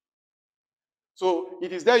 So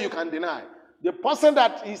it is there you can deny. the person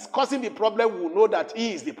that is causing the problem will know that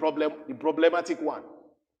he is the problematic one.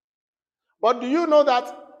 But do you know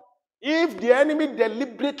that if the enemy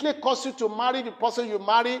deliberately caused you to marry the person you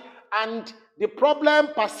marry and the problem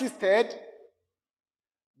persisted,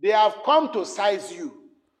 they have come to size you.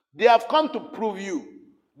 They have come to prove you.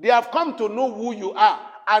 They have come to know who you are.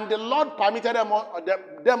 And the Lord permitted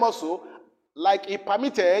them also, like he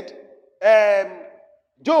permitted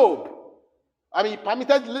Job. I mean, he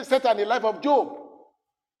permitted Satan in the life of Job.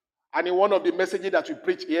 And in one of the messages that we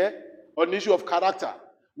preach here on the issue of character,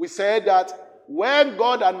 we said that when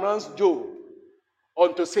God announced Job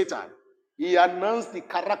unto Satan, he announced the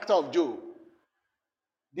character of Job,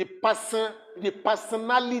 the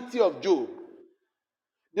personality of Job.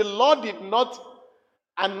 The Lord did not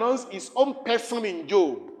announce his own person in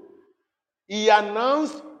Job. He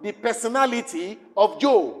announced the personality of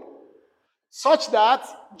Job, such that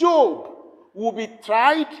Job will be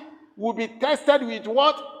tried, will be tested with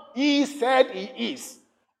what he said he is.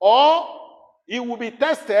 Or he will be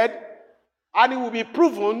tested and he will be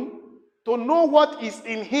proven to know what is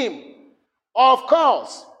in him. Of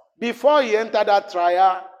course, before he entered that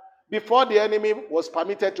trial, before the enemy was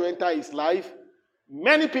permitted to enter his life,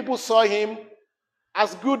 many people saw him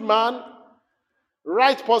as good man,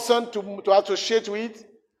 right person to associate with,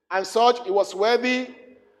 and such. He was worthy,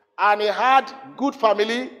 and he had good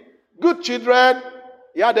family, good children.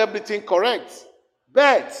 He had everything correct.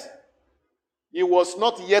 But he was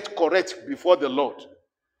not yet correct before the Lord.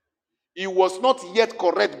 He was not yet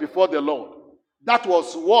correct before the Lord. That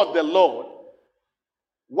was what the Lord,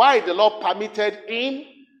 why the Lord permitted him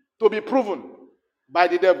to be proven by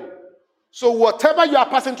the devil. So whatever you are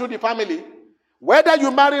passing through the family, whether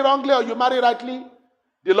you marry wrongly or you marry rightly,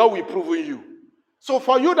 the Lord will prove in you. So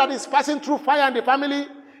for you that is passing through fire in the family,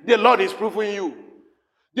 the Lord is proving you.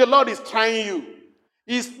 The Lord is trying you.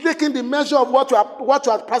 He's taking the measure of what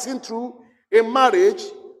you are passing through in marriage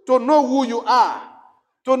to know who you are,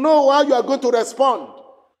 to know how you are going to respond,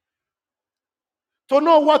 to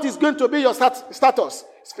know what is going to be your status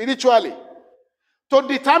spiritually, to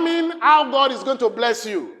determine how God is going to bless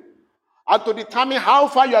you, and to determine how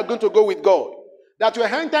far you are going to go with God. That you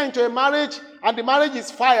enter into a marriage and the marriage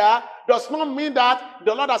is fire does not mean that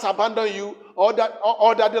the Lord has abandoned you, or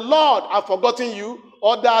that the Lord has forgotten you,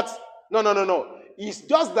 or that, no. It's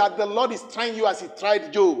just that the Lord is trying you as he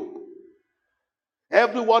tried Job.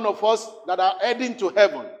 Every one of us that are heading to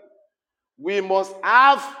heaven, we must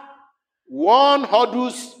have one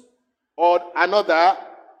hurdles or another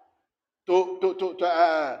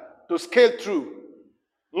to scale through.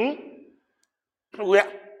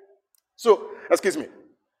 So, excuse me.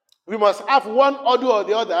 We must have one hurdle or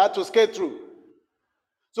the other to scale through.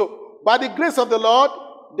 So, by the grace of the Lord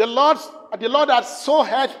has so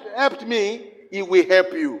helped me, he will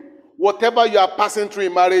help you. Whatever you are passing through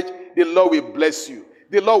in marriage, the Lord will bless you.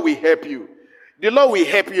 The Lord will help you. The Lord will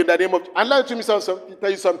help you in the name of... And let me tell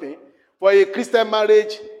you something. For a Christian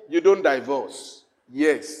marriage, you don't divorce.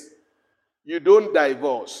 Yes. You don't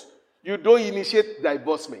divorce. You don't initiate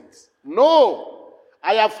divorcements. No.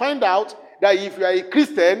 I have found out that if you are a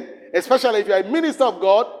Christian, especially if you are a minister of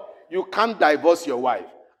God, you can't divorce your wife.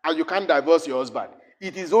 And you can't divorce your husband.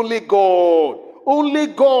 It is only God. Only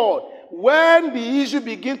God. When the issue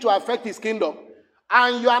begins to affect his kingdom,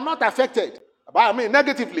 and you are not affected,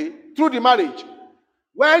 negatively, through the marriage,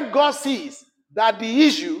 when God sees that the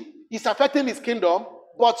issue is affecting his kingdom,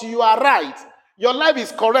 but you are right, your life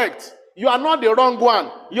is correct, you are not the wrong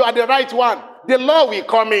one, you are the right one, the Lord will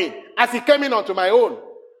come in, as he came in unto my own.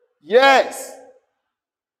 Yes.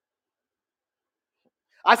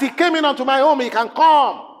 As he came in unto my home, he can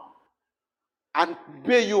come and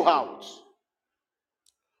bail you out.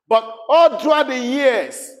 But all throughout the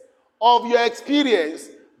years of your experience,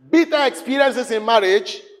 bitter experiences in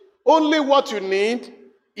marriage, only what you need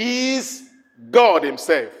is God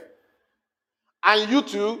himself. And you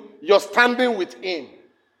too, you're standing with him.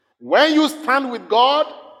 When you stand with God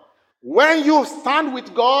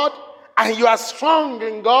and you are strong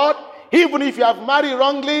in God, even if you have married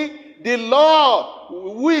wrongly, the Lord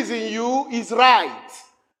who is in you is right.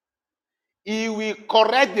 He will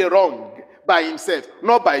correct the wrong by himself,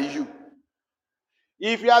 not by you.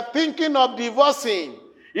 If you are thinking of divorcing,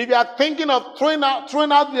 if you are thinking of throwing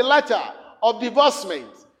out the letter of divorcement,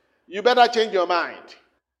 you better change your mind.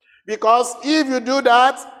 Because if you do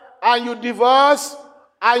that and you divorce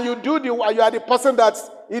and you are the person that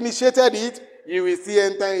initiated it, you will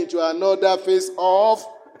still enter into another phase of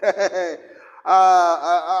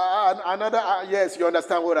yes, you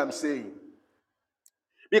understand what I'm saying.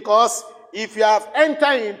 Because if you have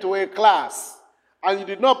entered into a class and you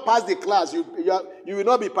did not pass the class, you will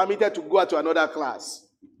not be permitted to go to another class.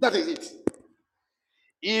 That is it.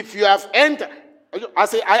 If you have entered,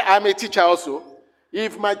 I am a teacher also.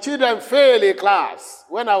 If my children fail a class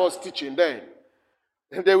when I was teaching, then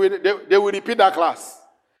they will repeat that class.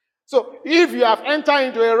 So if you have entered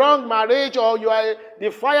into a wrong marriage, or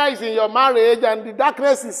the fire is in your marriage and the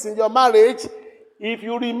darkness is in your marriage, if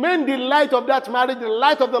you remain the light of that marriage, the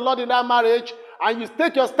light of the Lord in that marriage, and you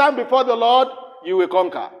take your stand before the Lord, you will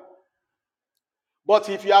conquer. But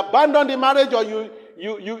if you abandon the marriage, or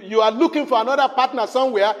you are looking for another partner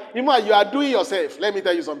somewhere, you are doing yourself. Let me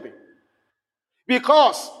tell you something.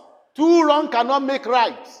 Because two wrong cannot make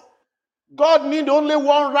right. God needs only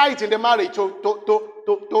one right in the marriage to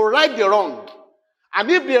right the wrong. And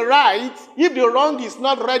if the wrong is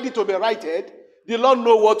not ready to be righted, the Lord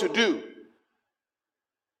knows what to do.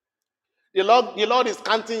 The Lord is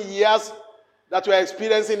counting years that we are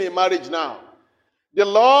experiencing in marriage now. The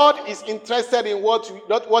Lord is interested in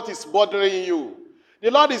what is bothering you. The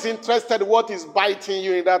Lord is interested in what is biting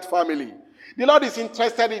you in that family. The Lord is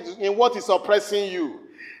interested in what is oppressing you.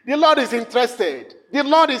 The Lord is interested. The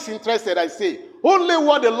Lord is interested, I say. Only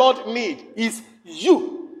what the Lord needs is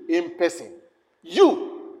you in person.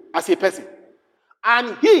 You as a person.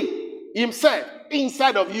 And He Himself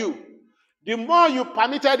inside of you. The more you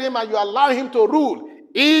permitted Him and you allow Him to rule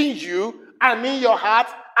in you and in your heart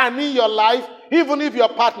and in your life, even if your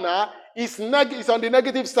partner is on the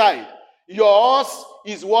negative side, yours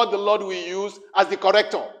is what the Lord will use as the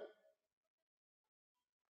corrector.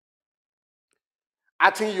 I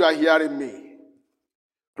think you are hearing me.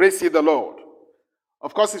 Praise ye the Lord.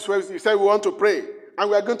 Of course, you said we want to pray, and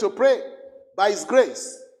we are going to pray by His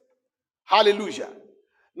grace. Hallelujah.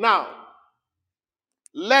 Now,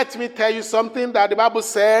 let me tell you something that the Bible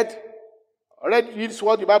said. Read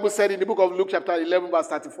what the Bible said in the book of Luke chapter 11 verse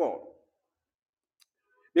 34.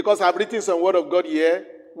 Because I've written some word of God here,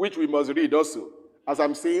 which we must read also, as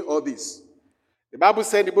I'm saying all this. The Bible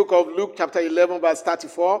said in the book of Luke chapter 11 verse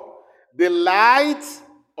 34, the light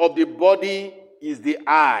of the body is the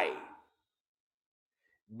eye.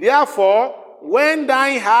 Therefore, when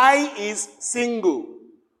thine eye is single,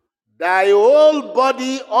 thy whole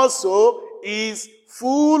body also is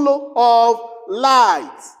full of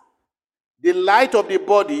light. The light of the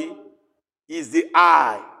body is the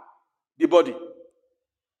eye, the body.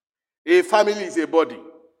 A family is a body.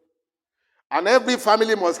 And every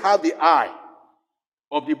family must have the eye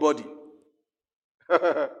of the body.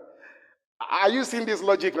 Are you seeing this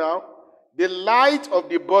logic now? The light of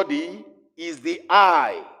the body is the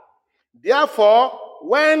eye. Therefore,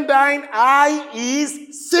 when thine eye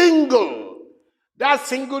is single, that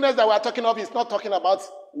singleness that we're talking of is not talking about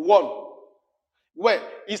one. Well,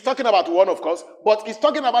 he's talking about one, of course, but he's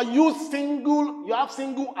talking about you have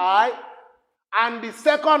single eye, and the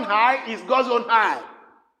second eye is God's own eye.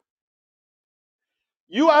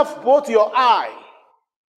 You have both your eye.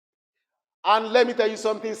 And let me tell you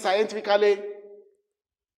something scientifically,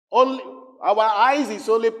 only our eyes is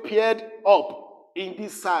only paired up in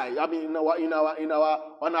this side. I mean,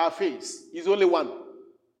 on our face. It's only one.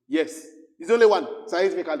 Yes, it's only one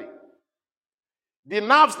scientifically. The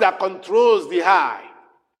nerves that controls the eye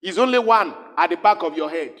is only one at the back of your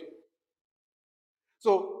head.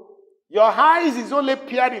 So your eyes is only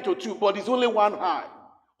paired into two, but it's only one eye,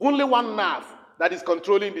 only one nerve that is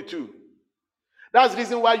controlling the two. That's the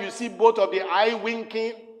reason why you see both of the eye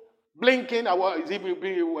winking, blinking,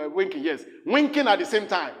 winking, yes, winking at the same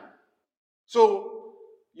time. So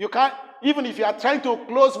you can't, even if you are trying to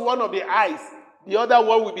close one of the eyes, the other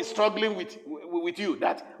one will be struggling with you.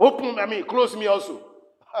 That close me also.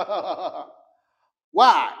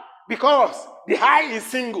 Why? Because the eye is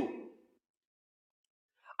single.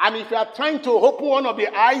 And if you are trying to open one of the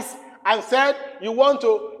eyes and said you want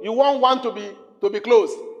one to be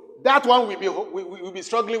closed, that one will be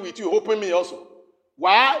struggling with you. Open me also.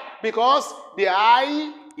 Why? Because the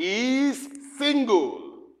eye is single.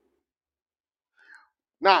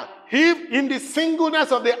 Now, if in the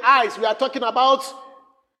singleness of the eyes, we are talking about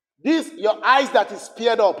this, your eyes that is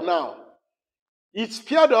paired up now. It's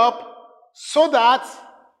paired up so that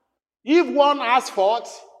if one has fault,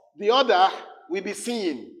 the other will be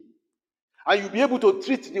seen. And you'll be able to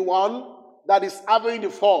treat the one that is having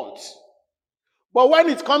the fault. But when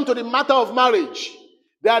it comes to the matter of marriage,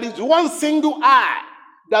 there is one single eye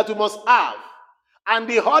that you must have. And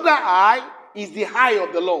the other eye is the eye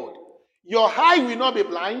of the Lord. Your eye will not be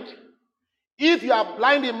blind. If you are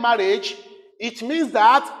blind in marriage, it means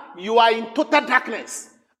that you are in total darkness.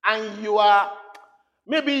 And you are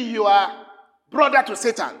brother to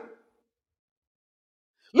Satan.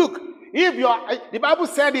 Look, The Bible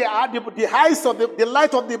said the eyes of the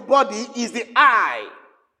light of the body is the eye.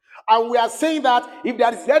 And we are saying that if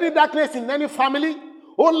there is any darkness in any family,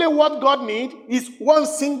 only what God needs is one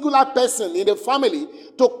singular person in the family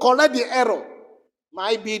to correct the error.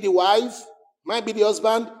 Might be the wife, might be the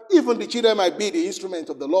husband, even the children might be the instrument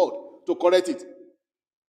of the Lord to correct it.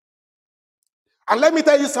 And let me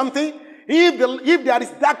tell you something. If there is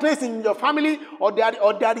darkness in your family, or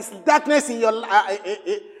there is darkness in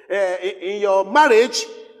your marriage,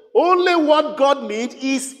 only what God needs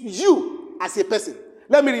is you as a person.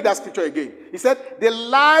 Let me read that scripture again. He said, the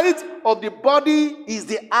light of the body is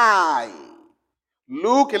the eye.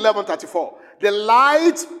 Luke 11:34. The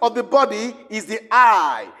light of the body is the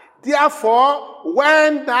eye. Therefore,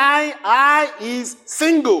 when thy eye is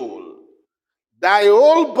single, thy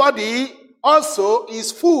whole body also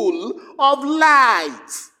is full of light.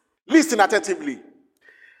 Listen attentively.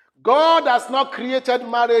 God has not created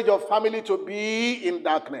marriage or family to be in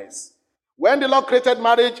darkness. When the Lord created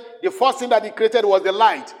marriage, the first thing that he created was the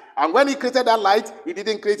light. And when he created that light, he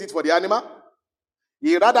didn't create it for the animal.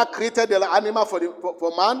 He rather created the animal for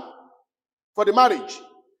man, for the marriage.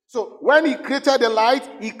 So when he created the light,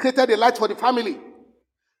 he created the light for the family.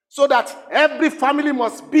 So that every family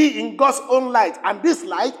must be in God's own light. And this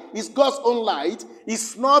light is God's own light.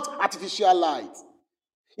 It's not artificial light.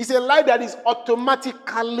 It's a light that is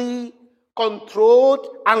automatically controlled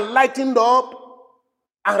and lightened up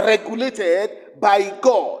and regulated by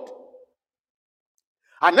God.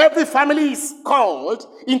 And every family is called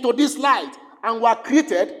into this light and were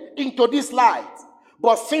created into this light.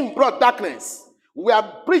 But sin brought darkness. We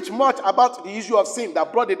have preached much about the issue of sin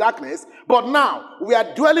that brought the darkness, but now we are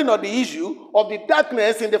dwelling on the issue of the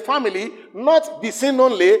darkness in the family, not the sin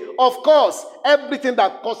only. Of course, everything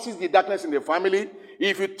that causes the darkness in the family,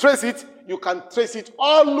 if you trace it, you can trace it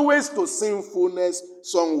always to sinfulness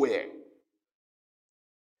somewhere.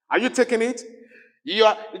 Are you taking it?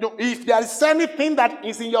 If there is anything that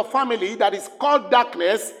is in your family that is called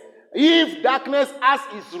darkness, if darkness has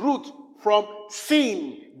its root from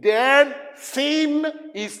sin, then sin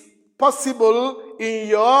is possible in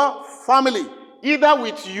your family, either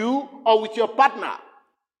with you or with your partner.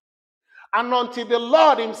 And until the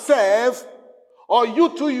Lord himself, or you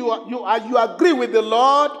too, you agree with the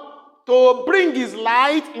Lord to bring his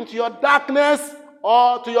light into your darkness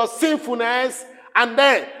or to your sinfulness, and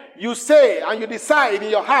then you say and you decide in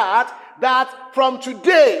your heart that from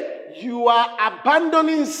today you are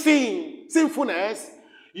abandoning sinfulness.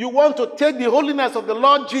 You want to take the holiness of the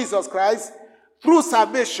Lord Jesus Christ through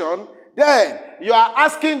salvation, then you are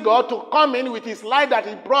asking God to come in with his light that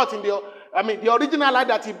he brought in the original light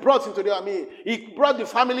that he brought into he brought the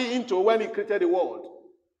family into when he created the world.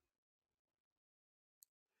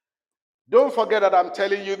 Don't forget that I'm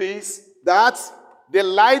telling you this, that the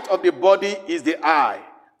light of the body is the eye.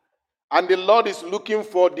 And the Lord is looking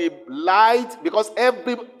for the light, because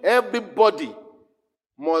everybody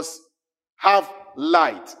must have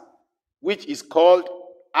light, which is called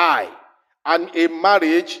eye. And a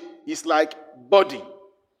marriage is like body.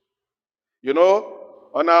 You know,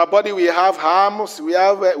 on our body we have arms, we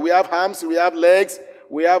have arms, we have legs,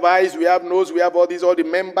 we have eyes, we have nose, we have all the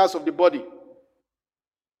members of the body.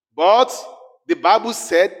 But the Bible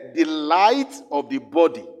said the light of the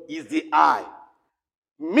body is the eye.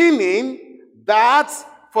 Meaning that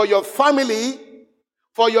for your family,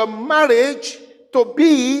 for your marriage to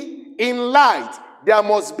be in light, there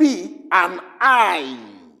must be an eye.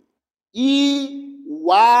 E-Y-E.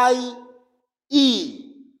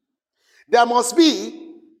 There must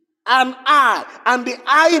be an eye, and the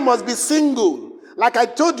eye must be single. Like I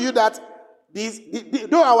told you that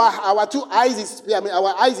though our two eyes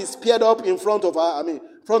our eyes is paired up in front of our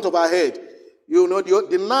head. You know,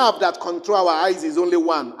 the nerve that controls our eyes is only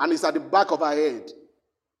one, and it's at the back of our head.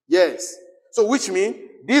 Yes. So which means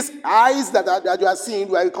these eyes that you are seeing,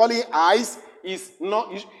 we are calling eyes, is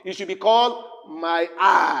not. It should be called my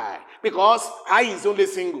eye, because eye is only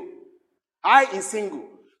single. Eye is single.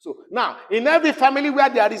 So now, in every family where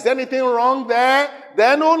there is anything wrong there,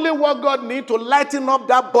 then only what God needs to lighten up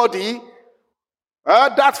that body,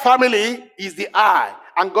 that family, is the eye,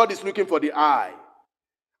 and God is looking for the eye.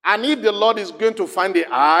 And if the Lord is going to find the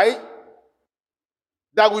eye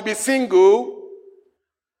that will be single,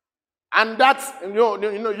 and that's when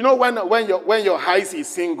your eyes is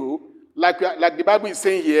single, like the Bible is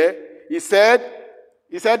saying here, he said,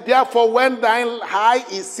 therefore when thine eye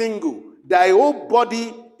is single, thy whole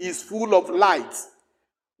body is full of light.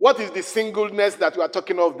 What is the singleness that you are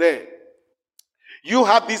talking of there? You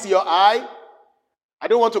have this in your eye. I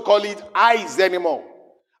don't want to call it eyes anymore.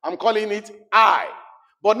 I'm calling it eye.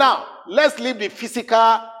 But now, let's leave the physical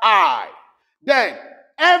eye. Then,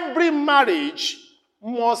 every marriage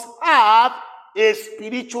must have a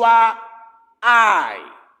spiritual eye.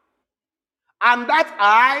 And that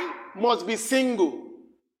eye must be single.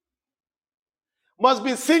 Must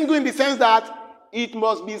be single in the sense that it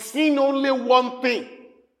must be seeing only one thing,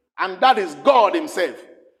 and that is God himself.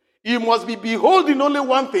 You must be beholding only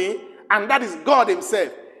one thing, and that is God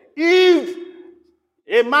himself. If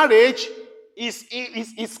a marriage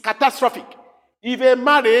is catastrophic, if a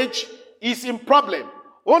marriage is in problem,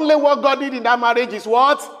 only what God did in that marriage is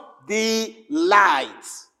what? The light.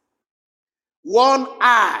 One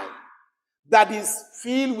eye that is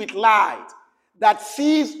filled with light, that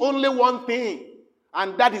sees only one thing,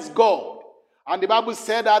 and that is God. And the Bible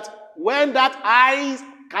said that when that eye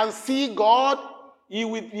can see God, it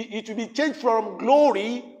will be changed from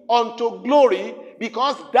glory unto glory,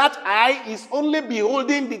 because that eye is only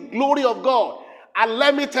beholding the glory of God. And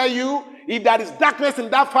let me tell you, if there is darkness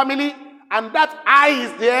in that family, and that eye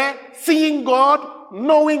is there, seeing God,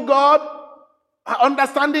 knowing God,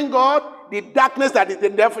 understanding God, the darkness that is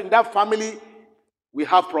in that family, we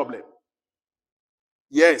have problem.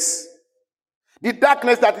 Yes. The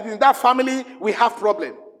darkness that is in that family, we have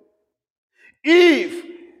problem. If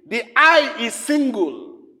the eye is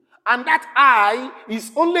single, and that eye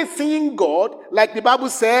is only seeing God, like the Bible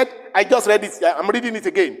said, I just read it, I'm reading it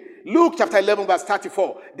again. Luke chapter 11 verse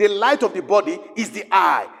 34. The light of the body is the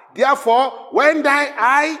eye. Therefore, when thy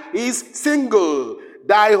eye is single,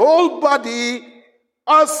 thy whole body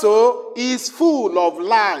also is full of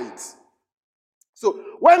light. So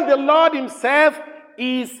when the Lord himself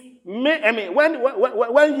is, when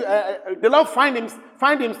the Lord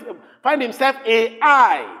find himself a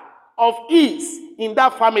eye of ease in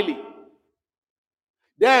that family,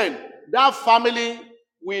 then that family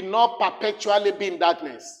will not perpetually be in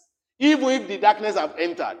darkness, even if the darkness have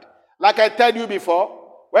entered. Like I told you before,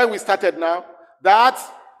 when we started now, that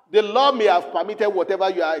the Lord may have permitted whatever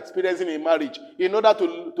you are experiencing in marriage in order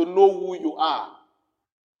to know who you are,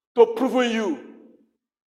 to prove you.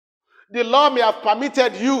 The Lord may have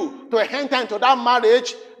permitted you to enter into that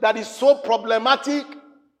marriage that is so problematic,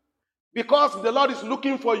 because the Lord is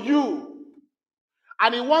looking for you.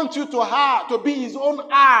 And he wants you to be his own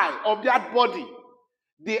eye of that body.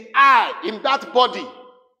 The eye in that body.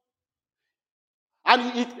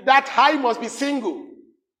 And that eye must be single.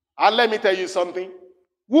 And let me tell you something.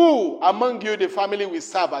 Who among you, the family, will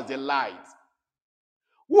serve as the light?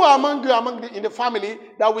 Who among you, in the family,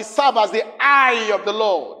 that will serve as the eye of the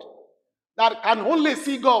Lord? That can only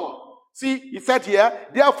see God. See, he said here,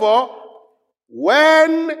 therefore,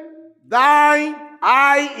 when thine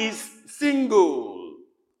eye is single,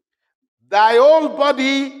 thy whole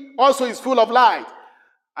body also is full of light.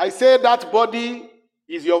 I say that body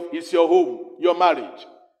is your home, your marriage.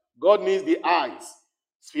 God needs the eyes,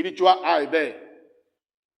 spiritual eye there.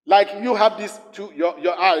 Like you have this to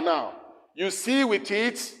your eye now. You see with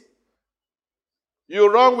it,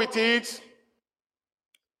 you run with it,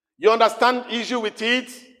 you understand issue with it,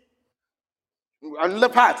 and the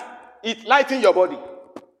part, it lightens your body.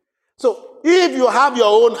 So if you have your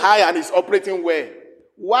own eye and it's operating well,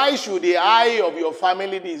 why should the eye of your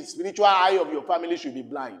family, the spiritual eye of your family, should be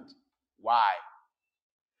blind? Why?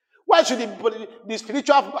 Why should the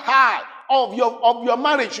spiritual eye of your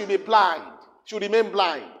marriage should be blind, should remain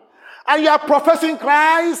blind? And you are professing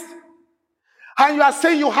Christ, and you are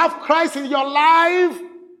saying you have Christ in your life,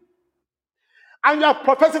 and you are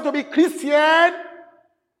professing to be Christian.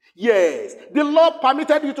 Yes, the Lord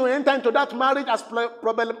permitted you to enter into that marriage as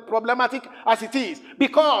problematic as it is,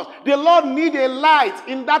 because the Lord needs a light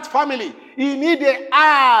in that family. He needs an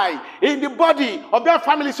eye in the body of that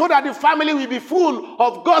family, so that the family will be full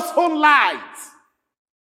of God's own light.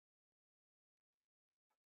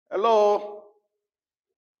 Hello.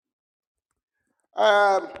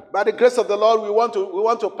 By the grace of the Lord, we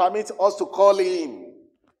want to permit us to call in.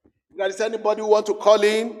 If there is anybody who wants to call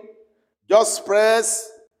in, just press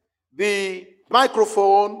the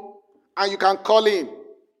microphone and you can call in.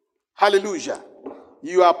 Hallelujah.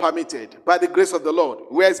 You are permitted by the grace of the Lord.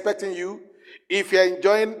 We are expecting you. If you are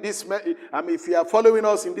enjoying this, if you are following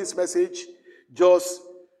us in this message,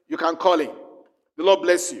 you can call in. The Lord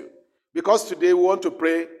bless you. Because today we want to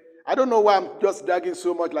pray. I don't know why I'm just dragging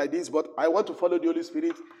so much like this, but I want to follow the Holy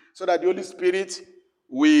Spirit, so that the Holy Spirit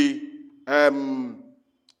will,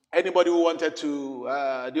 anybody who wanted to,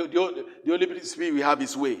 the Holy Spirit will have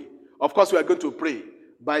his way. Of course, we are going to pray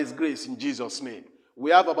by his grace in Jesus' name.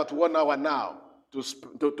 We have about 1 hour now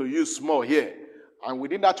to use more here. And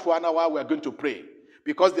within that 1 hour, we are going to pray.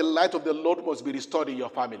 Because the light of the Lord must be restored in your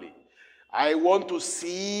family. I want to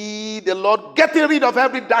see the Lord getting rid of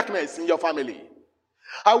every darkness in your family.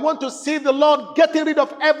 I want to see the Lord getting rid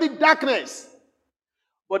of every darkness.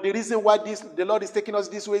 But the reason why the Lord is taking us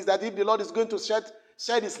this way is that if the Lord is going to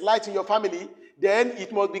shed his light in your family, then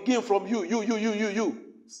it must begin from you. You.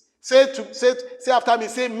 Say after me,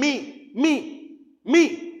 say me.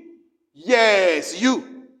 Yes,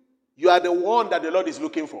 you. You are the one that the Lord is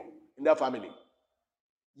looking for in that family.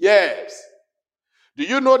 Yes. Do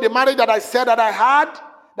you know the marriage that I said that I had,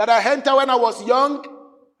 that I entered when I was young,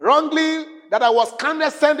 wrongly, that I was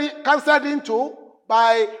counseled into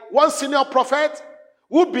by one senior prophet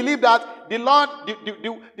who believed that the Lord,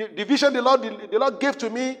 the vision the Lord gave to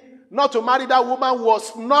me not to marry that woman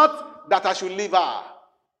was not that I should leave her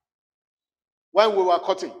when we were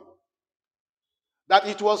courting. That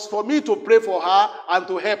it was for me to pray for her and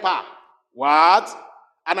to help her. What?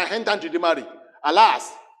 And I entered into the marriage.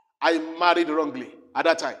 Alas, I married wrongly at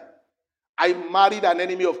that time. I married an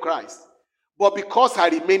enemy of Christ. But because I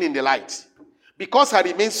remain in the light, because I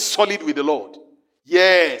remain solid with the Lord,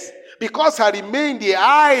 yes, because I remain the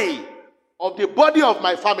eye of the body of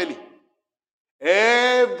my family,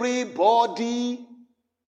 everybody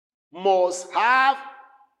must have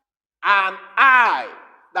an eye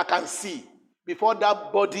that can see before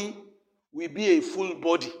that body will be a full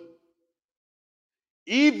body.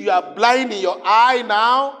 If you are blind in your eye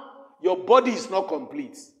now, your body is not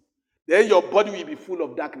complete. Then your body will be full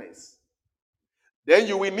of darkness. Then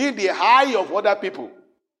you will need the eye of other people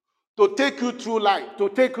to take you through life, to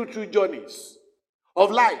take you through journeys of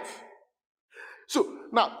life. So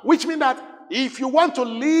now, which means that if you want to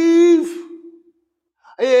live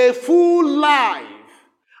a full life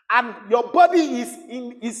and your body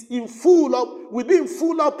is in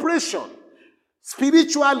full operation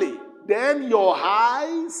spiritually, then your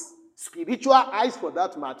eyes, spiritual eyes for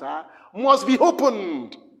that matter, must be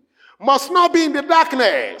opened, must not be in the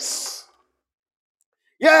darkness.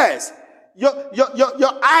 Yes,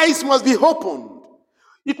 your eyes must be opened.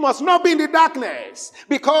 It must not be in the darkness,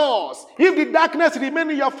 because if the darkness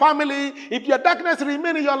remains in your family, if your darkness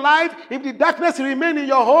remains in your life, if the darkness remains in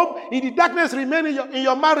your home, if the darkness remains in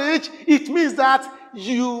your marriage, it means that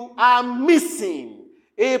you are missing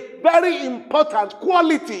a very important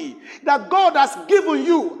quality that God has given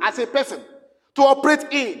you as a person to operate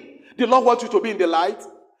in. The Lord wants you to be in the light.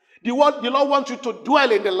 The Lord wants you to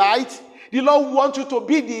dwell in the light. The Lord wants you to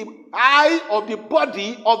be the eye of the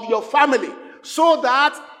body of your family, so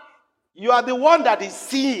that you are the one that is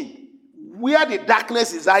seeing where the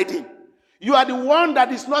darkness is hiding. You are the one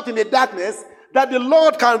that is not in the darkness, that the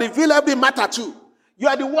Lord can reveal every matter to. You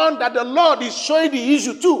are the one that the Lord is showing the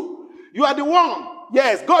issue to. You are the one.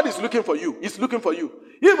 Yes, God is looking for you. He's looking for you.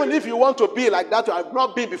 Even if you want to be like that, you have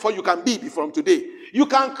not been before, you can be from today. You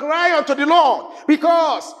can cry unto the Lord,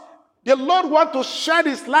 because the Lord wants to shed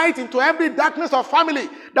his light into every darkness of family.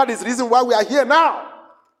 That is the reason why we are here now.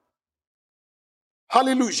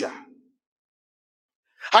 Hallelujah.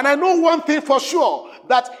 And I know one thing for sure,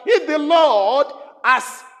 that if the Lord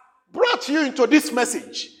has brought you into this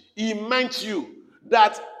message, he meant you,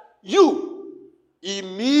 that he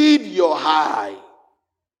need your eye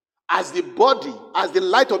as the body, as the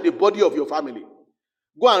light of the body of your family.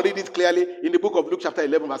 Go and read it clearly in the book of Luke chapter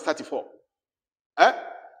 11 verse 34.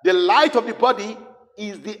 The light of the body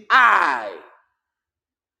is the eye.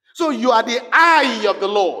 So you are the eye of the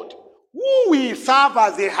Lord. Who will serve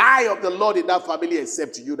as the eye of the Lord in that family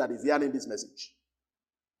except you that is hearing this message?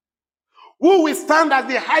 Who will stand as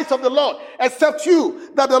the eyes of the Lord except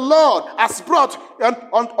you that the Lord has brought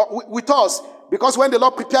with us? Because when the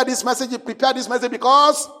Lord prepared this message, he prepared this message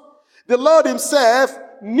because the Lord himself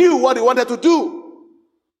knew what he wanted to do.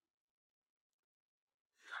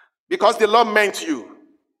 Because the Lord meant you.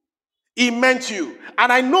 He meant you.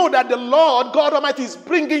 And I know that the Lord, God Almighty, is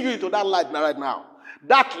bringing you into that light right now.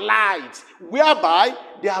 That light whereby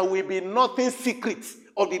there will be nothing secret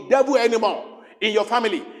of the devil anymore in your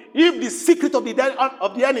family. If the secret of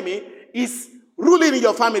the enemy is ruling in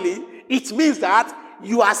your family, it means that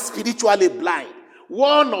you are spiritually blind.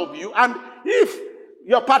 One of you, and if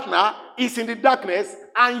your partner is in the darkness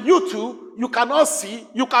and you too, you cannot see,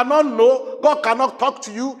 you cannot know, God cannot talk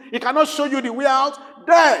to you, he cannot show you the way out,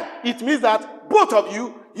 then it means that both of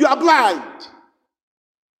you are blind.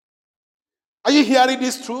 Are you hearing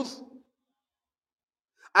this truth?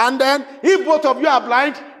 And then, if both of you are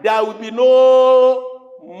blind, there will be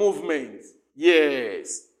no movement.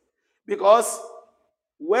 Yes. Because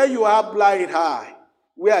when you are blind eye,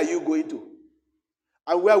 where are you going to?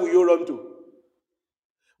 And where will you run to?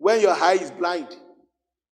 When your eye is blind,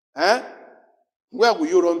 where will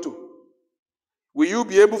you run to? Will you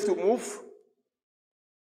be able to move?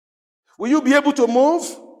 Will you be able to move?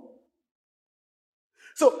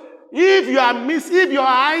 So, if your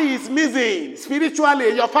eye is missing spiritually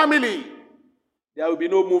in your family, there will be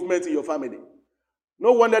no movement in your family.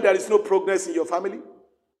 No wonder there is no progress in your family.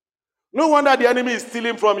 No wonder the enemy is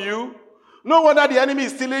stealing from you. No wonder the enemy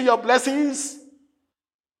is stealing your blessings.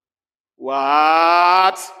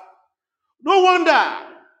 What? No wonder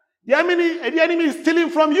the enemy is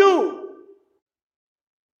stealing from you.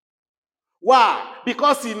 Why?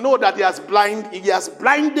 Because he knows that he has blinded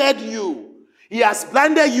you. He has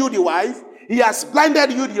blinded you, the wife. He has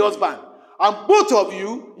blinded you, the husband. And both of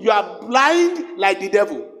you, you are blind like the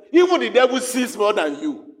devil. Even the devil sees more than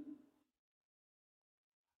you.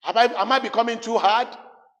 Am I becoming too hard?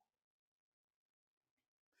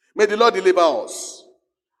 May the Lord deliver us.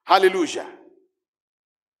 Hallelujah.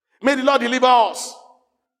 May the Lord deliver us.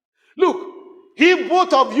 Look, if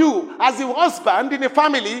both of you, as the husband in the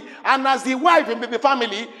family and as the wife in the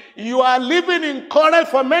family, you are living in quarrel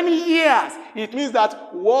for many years, it means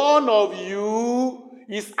that one of you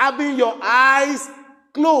is having your eyes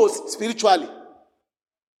closed spiritually.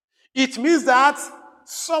 It means that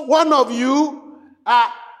one of you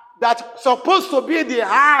that's supposed to be the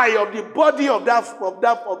eye of the body of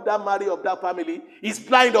that marriage, of that family, is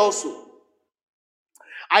blind also.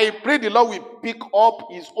 I pray the Lord will pick up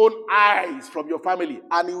his own eyes from your family,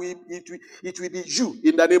 and it will be you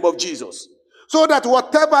in the name of Jesus. So that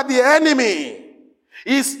whatever the enemy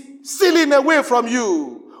is stealing away from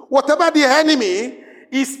you, whatever the enemy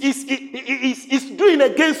is doing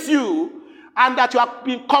against you, and that you have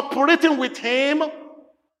been cooperating with him,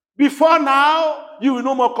 before now, you will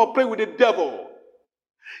no more cooperate with the devil.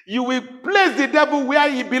 You will place the devil where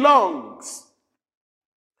he belongs.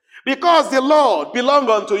 Because the Lord belongs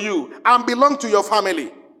unto you and belongs to your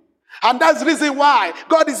family. And that's the reason why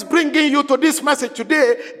God is bringing you to this message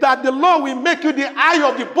today, that the Lord will make you the eye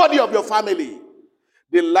of the body of your family.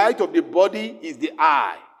 The light of the body is the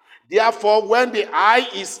eye. Therefore, when the eye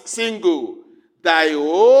is single, thy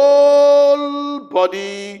whole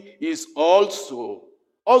body is also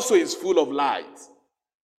is full of light.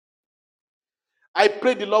 I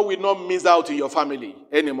pray the Lord will not miss out in your family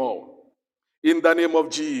anymore. In the name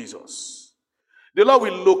of Jesus. The Lord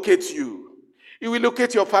will locate you. He will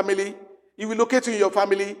locate your family. He will locate you in your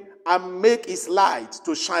family and make his light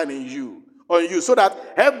to shine on you, so that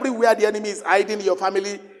everywhere the enemy is hiding in your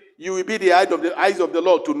family, you will be the eyes of the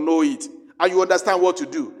Lord to know it, and you understand what to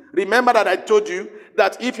do. Remember that I told you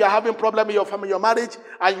that if you are having problem in your family, your marriage,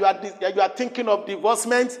 and you are thinking of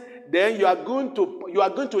divorcement, then you are going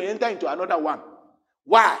to enter into another one.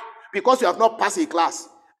 Why? Because you have not passed a class.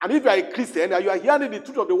 And if you are a Christian and you are hearing the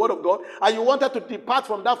truth of the word of God and you wanted to depart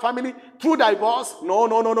from that family through divorce, no.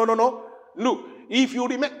 Look, if you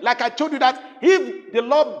remember, like I told you, that if the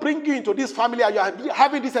Lord brings you into this family and you are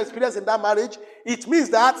having this experience in that marriage, it means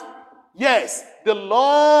that, yes, the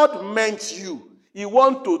Lord meant you. He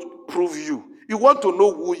wants to prove you. He wants to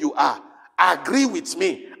know who you are. Agree with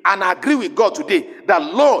me and agree with God today that,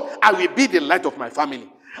 Lord, I will be the light of my family.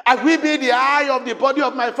 I will be the eye of the body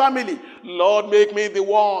of my family. Lord, make me the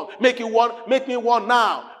one. Make me one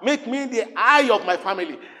now. Make me the eye of my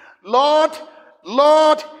family. Lord,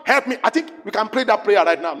 help me. I think we can pray that prayer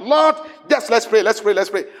right now. Lord, let's pray.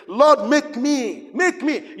 Lord, make me.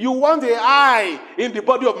 You want the eye in the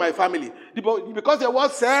body of my family. Because the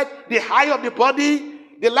word said, the eye of the body,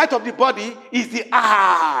 the light of the body is the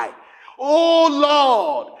eye. Oh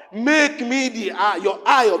Lord, make me the eye, your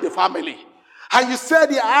eye of the family. And you said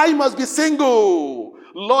the eye must be single.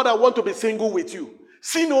 Lord, I want to be single with you.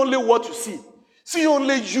 Seeing only what you see. See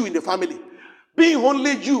only you in the family. Being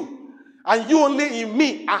only you. And you only in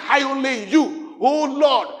me. And I only in you. Oh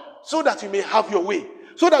Lord, so that you may have your way.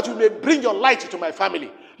 So that you may bring your light into my family.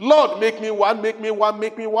 Lord, make me one.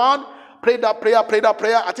 Pray that prayer.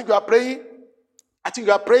 I think you are praying.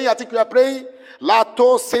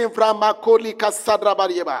 Lato sevra makoli kasadra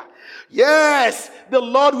barieba. Yes, the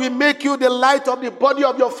Lord will make you the light of the body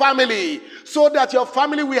of your family, so that your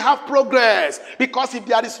family will have progress. Because if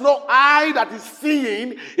there is no eye that is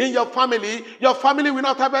seeing in your family will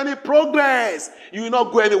not have any progress. You will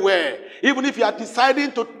not go anywhere. Even if you are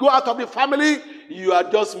deciding to go out of the family, you are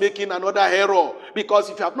just making another error. Because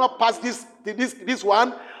if you have not passed this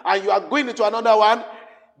one, and you are going into another one,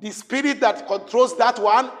 the spirit that controls that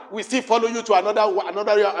one will still follow you to another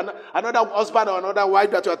husband or another wife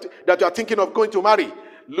that you are thinking of going to marry.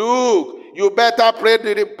 Look, you better pray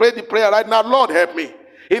the prayer right now. Lord, help me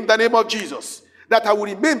in the name of Jesus, that I will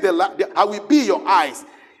remain I will be your eyes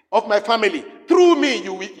of my family. Through me,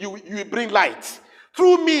 you will bring light.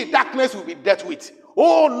 Through me, darkness will be dealt with.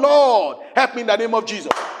 Oh Lord, help me in the name of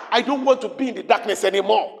Jesus. I don't want to be in the darkness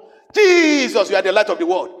anymore. Jesus, you are the light of the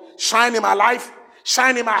world. Shine in my life,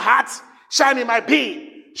 shine in my heart, shine in my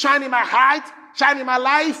being, shine in my heart, shine in my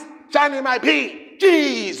life, shine in my being.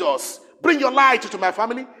 Jesus, bring your light to my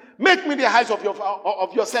family. Make me the eyes of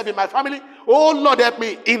yourself in my family. Oh Lord, help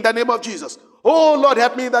me in the name of Jesus. Oh Lord,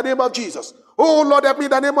 help me in the name of Jesus. Oh Lord, help me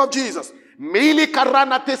in the name of Jesus.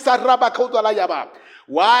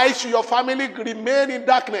 Why should your family remain in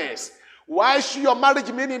darkness? Why should your marriage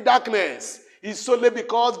remain in darkness? It's solely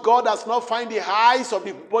because God has not found the eyes of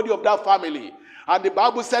the body of that family. And the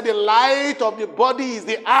Bible said the light of the body is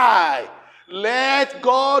the eye. Let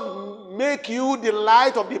God make you the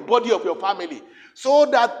light of the body of your family, so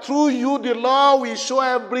that through you the Lord will show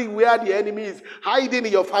everywhere the enemy is hiding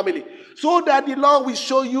in your family. So that the Lord will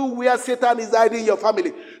show you where Satan is hiding in your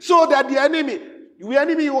family. So that the enemy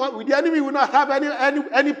will not have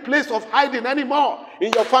any place of hiding anymore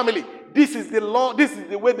in your family. This is the law. This is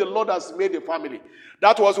the way the Lord has made the family.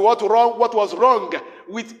 That was what was wrong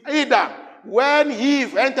with Adam when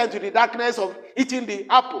Eve entered into the darkness of eating the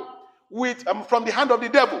apple from the hand of the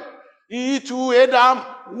devil. He too, Adam,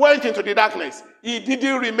 went into the darkness. He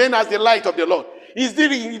didn't remain as the light of the Lord. He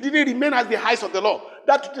didn't remain as the eyes of the Lord.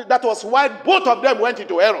 That was why both of them went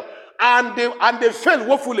into error. And they failed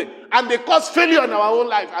woefully. And they caused failure in our own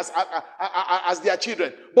life as their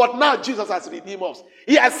children. But now Jesus has redeemed us.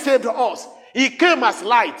 He has saved us. He came as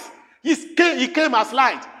light. He came as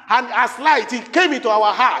light. And as light, he came into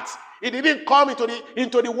our hearts. He didn't come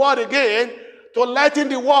into the world again to let in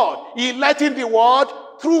the world. He let in the world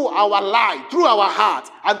through our life, through our heart,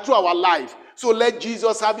 and through our life. So let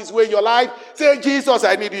Jesus have his way in your life. Say, Jesus,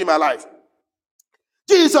 I need you in my life.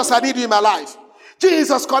 Jesus, I need you in my life.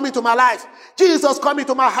 Jesus, come into my life. Jesus, come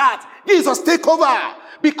into my heart. Jesus, take over.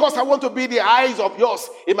 Because I want to be the eyes of yours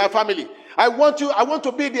in my family. I want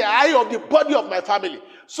to be the eye of the body of my family.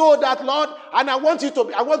 So that, Lord, and I want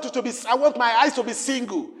my eyes to be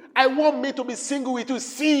single. I want me to be single with you,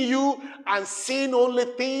 seeing you and seeing only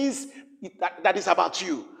things that is about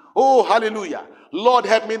you. Oh, hallelujah. Lord,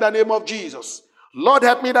 help me in the name of Jesus. Lord,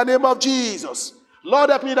 help me in the name of Jesus. Lord,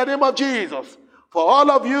 help me in the name of Jesus. For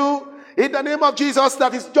all of you, in the name of Jesus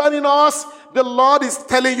that is joining us, the Lord is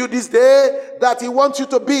telling you this day that he wants you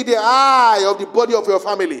to be the eye of the body of your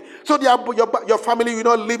family. So your family will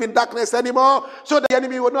not live in darkness anymore. So the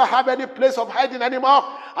enemy will not have any place of hiding anymore.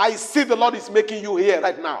 I see the Lord is making you here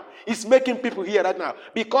right now. He's making people here right now.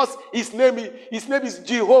 Because his name is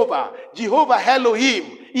Jehovah. Jehovah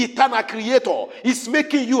Elohim, eternal creator. He's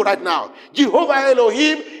making you right now. Jehovah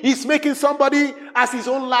Elohim is making somebody as his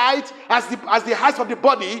own light, as the eyes of the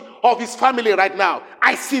body of his family right now.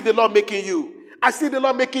 I see the Lord making you. I see the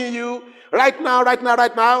Lord making you right now.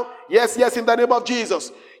 Yes, in the name of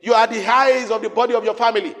Jesus. You are the eyes of the body of your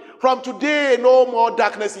family. From today, no more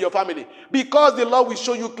darkness in your family. Because the Lord will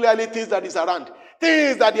show you clearly things that is around.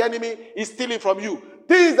 Things that the enemy is stealing from you.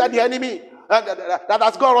 Things that the enemy that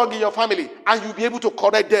has gone wrong in your family. And you'll be able to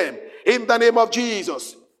correct them. In the name of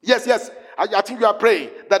Jesus. Yes. I think you are praying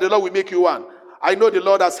that the Lord will make you one. I know the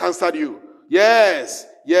Lord has answered you. Yes.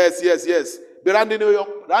 Be rounding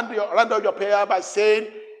up your prayer by saying,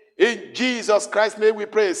 in Jesus Christ's name we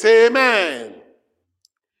pray. Say amen.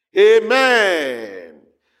 Amen.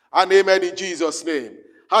 And amen in Jesus' name.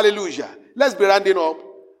 Hallelujah. Let's be rounding up.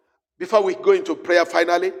 Before we go into prayer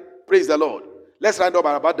finally, praise the Lord. Let's round up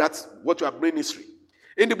about that, what you have ministry.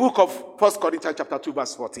 In the book of 1 Corinthians chapter 2,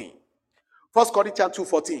 verse 14. 1 Corinthians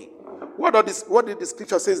 2:14. What did the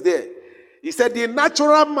scripture says there? He said, the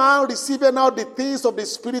natural man receiveth now the things of the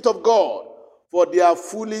Spirit of God, for they are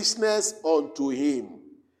foolishness unto him.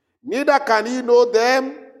 Neither can he know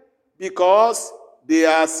them, because they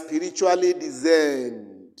are spiritually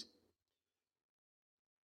discerned.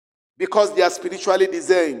 Because they are spiritually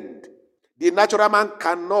discerned. The natural man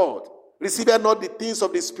cannot receive not the things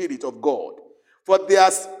of the Spirit of God, for they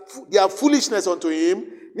are foolishness unto him.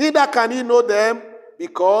 Neither can he know them,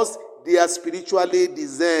 because they are spiritually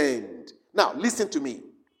discerned. Now, listen to me.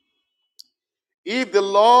 If the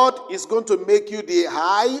Lord is going to make you the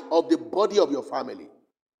eye of the body of your family,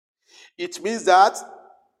 it means that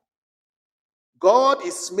God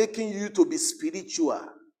is making you to be spiritual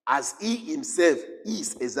as he himself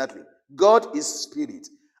is exactly. God is spirit.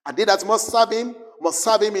 And they that must serve him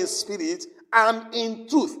in spirit and in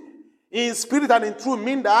truth. In spirit and in truth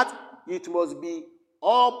mean that it must be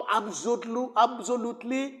absolutely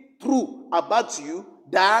true about you,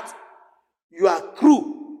 that you are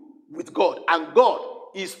true with God, and God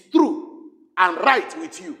is true and right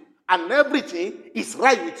with you, and everything is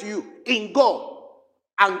right with you in God,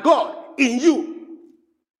 and God in you.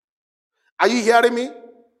 Are you hearing me?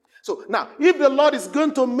 So now, if the Lord is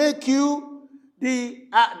going to make you the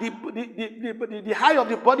high of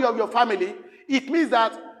the body of your family, it means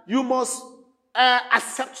that you must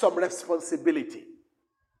accept some responsibility,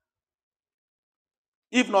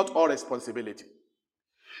 if not all responsibility.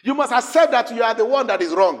 You must accept that you are the one that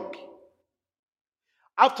is wrong.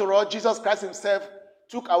 After all, Jesus Christ himself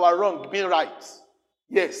took our wrong being right.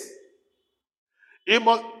 Yes. We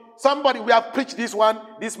have preached this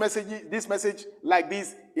message like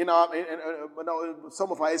this in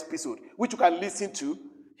some of our episodes, which you can listen to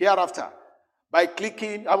hereafter by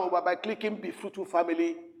clicking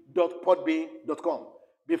befruitfulfamily.podbean.com.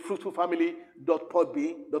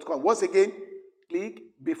 Befruitfulfamily.podbean.com. Once again, click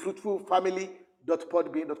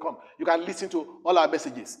befruitfulfamily.podbean.com. You can listen to all our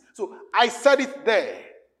messages. So I said it there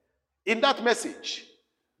in that message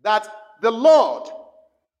that the Lord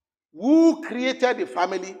who created the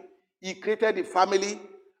family, he created the family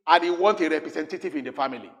and he wants a representative in the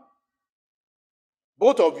family.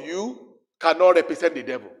 Both of you cannot represent the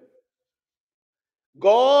devil.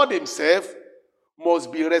 God himself must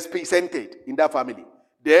be represented in that family.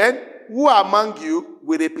 Then, who among you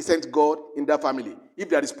will represent God in that family if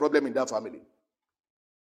there is problem in that family?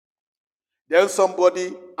 Then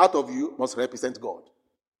somebody out of you must represent God.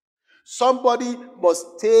 Somebody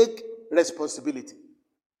must take responsibility.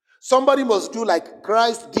 Somebody must do like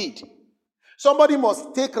Christ did. Somebody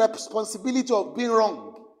must take responsibility of being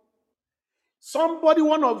wrong. Somebody,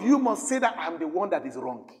 one of you must say that I'm the one that is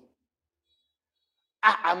wrong.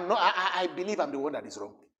 I believe I'm the one that is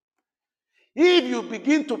wrong. If you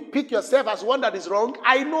begin to pick yourself as one that is wrong,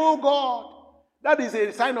 I know God. That is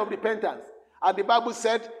a sign of repentance. And the Bible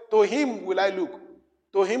said, to him will I look.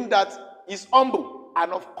 To him that is humble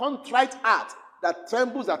and of contrite heart, that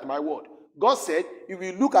trembles at my word. God said, if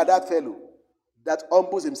you look at that fellow that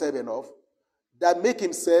humbles himself enough, that make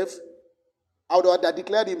himself, that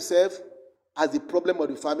declared himself as the problem of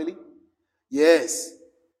the family, yes.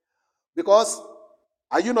 Because,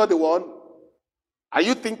 are you not the one? Do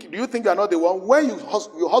you think you are not the one? When you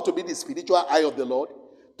ought to be the spiritual eye of the Lord,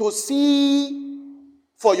 to see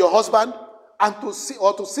for your husband and to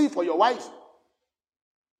see for your wife.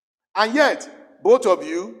 And yet, both of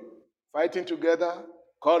you fighting together,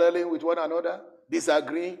 quarreling with one another,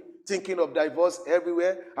 disagreeing, thinking of divorce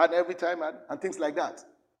everywhere and every time and things like that.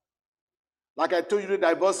 Like I told you,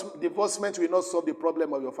 divorcement will not solve the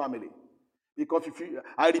problem of your family. Because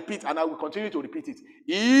I repeat, and I will continue to repeat it.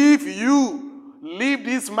 If you leave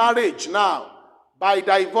this marriage now by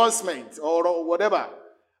divorcement or whatever,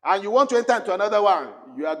 and you want to enter into another one,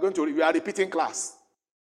 you are repeating class.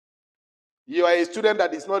 You are a student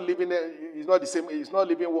that is not living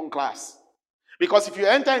one class. Because if you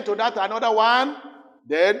enter into that another one,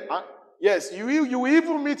 then yes, you will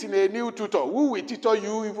even meet in a new tutor who will tutor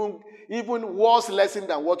you even worse lesson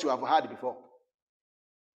than what you have had before.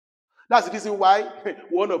 That's the reason why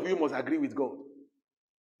one of you must agree with God.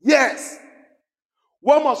 Yes.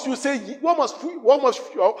 One of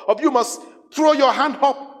you must throw your hand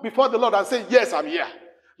up before the Lord and say, yes, I'm here.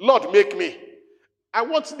 Lord, make me. I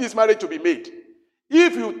want this marriage to be made.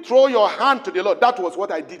 If you throw your hand to the Lord, that was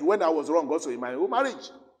what I did when I was wrong also in my own marriage.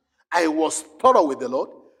 I was thorough with the Lord.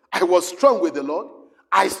 I was strong with the Lord.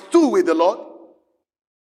 I stood with the Lord.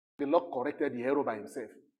 The Lord corrected the error by himself.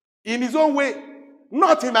 In his own way.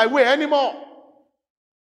 Not in my way anymore.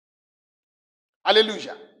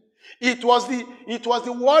 Hallelujah. It was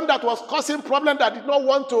the one that was causing problem that did not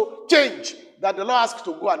want to change that the Lord asked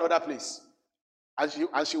to go another place. And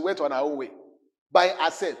she went on her own way. By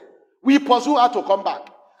herself. We pursue her to come back.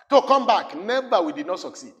 To come back. Never we did not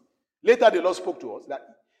succeed. Later the Lord spoke to us that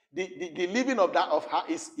the living of her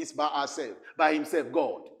is by herself. By himself,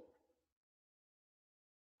 God.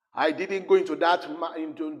 I didn't go into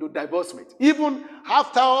divorcement. Even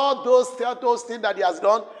after all those things that he has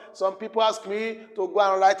done, some people ask me to go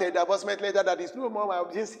and write a divorcement letter that is no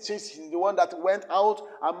more. Since he's the one that went out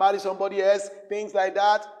and married somebody else, things like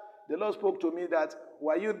that. The Lord spoke to me that,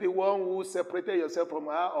 were you the one who separated yourself from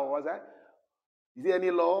her, or was I? Is there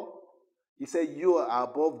any law? He said, you are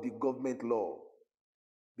above the government law.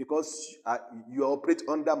 Because you operate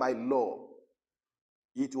under my law.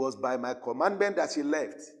 It was by my commandment that she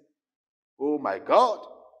left. Oh my God.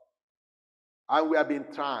 And we have been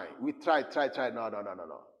trying. We tried. No.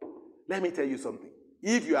 Let me tell you something.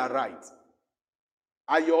 If you are right,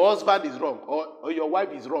 and your husband is wrong, or your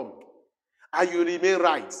wife is wrong, and you remain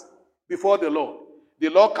right before the Lord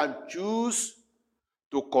can choose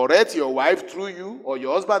to correct your wife through you, or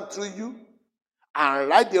your husband through you, and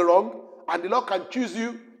right the wrong, and the Lord can choose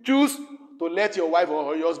to let your wife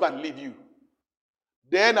or your husband leave you.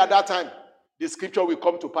 Then at that time, the scripture will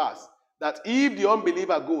come to pass. That if the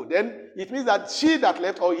unbeliever go, then it means that she that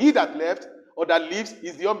left, or he that left, or that lives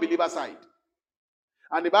is the unbeliever side.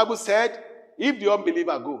 And the Bible said, if the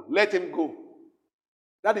unbeliever go, let him go.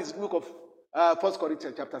 That is the book of 1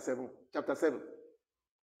 Corinthians chapter 7.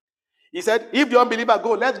 He said, if the unbeliever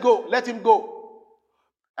go, let him go.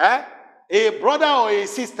 A brother or a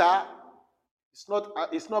sister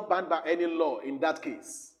is not bound by any law in that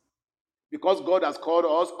case. Because God has called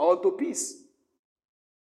us all to peace.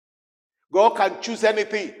 God can choose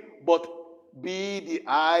anything, but be the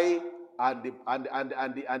eye and the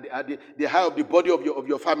eye of the body of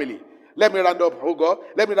your family. Let me round up, oh God.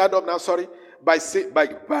 Let me round up now, by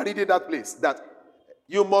reading that place, that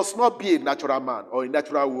you must not be a natural man or a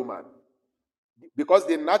natural woman. Because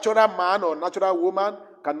the natural man or natural woman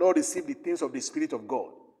cannot receive the things of the Spirit of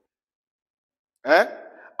God.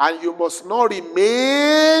 And you must not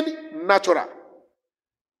remain natural.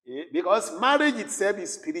 Because marriage itself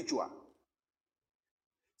is spiritual.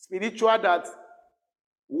 Spiritual that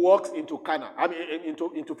works into carnal,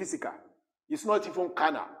 into physical. It's not even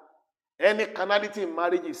carnal. Any carnality in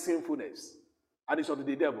marriage is sinfulness, and it's of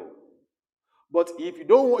the devil. But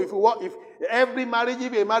if every marriage,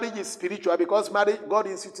 if a marriage is spiritual, because God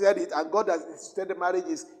instituted it, and God has instituted marriage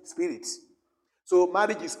is spirit. So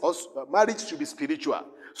marriage should be spiritual.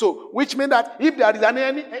 So, which means that if there is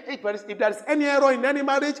any error in any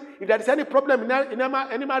marriage, if there is any problem in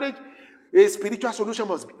any marriage, a spiritual solution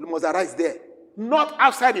must arise there. Not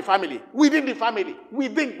outside the family, within the family,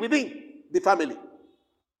 within the family.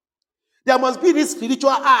 There must be this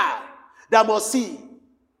spiritual eye that must see.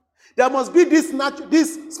 There must be this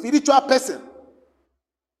spiritual person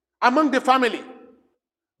among the family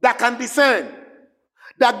that can discern,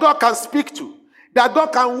 that God can speak to, that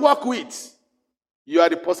God can work with. You are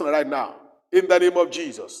the person right now, in the name of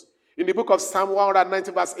Jesus. In the book of Psalm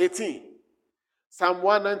 119, verse 18. Psalm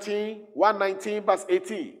 119, verse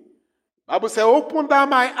 18. Bible says, open thou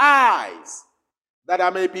my eyes, that I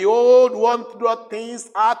may behold wondrous things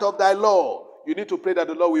out of thy law. You need to pray that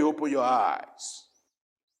the Lord will open your eyes.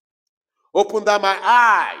 Open thou my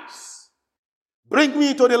eyes. Bring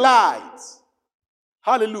me to the light.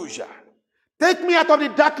 Hallelujah. Take me out of the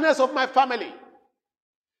darkness of my family.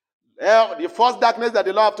 The first darkness that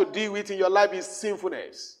the Lord have to deal with in your life is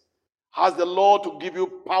sinfulness. Has the Lord to give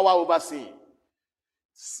you power over sin.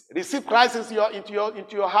 Receive Christ into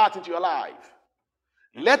your heart, into your life.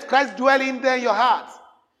 Let Christ dwell in there in your heart.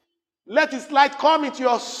 Let His light come into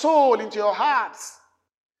your soul, into your heart.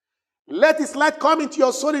 Let His light come into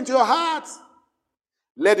your soul, into your heart.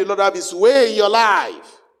 Let the Lord have His way in your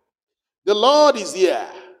life. The Lord is here.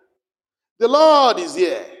 The Lord is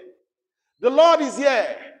here. The Lord is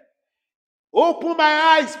here. Open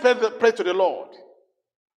my eyes, pray to the Lord.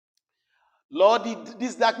 Lord,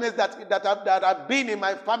 this darkness that have been in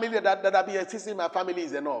my family, that have been existing in my family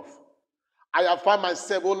is enough. I have found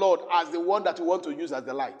myself, oh Lord, as the one that you want to use as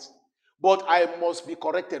the light. But I must be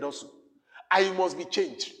corrected also. I must be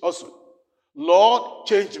changed also. Lord,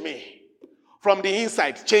 change me. From the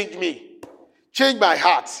inside, change me. Change my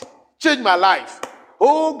heart. Change my life.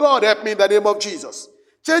 Oh God, help me in the name of Jesus.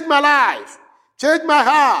 Change my life. Change my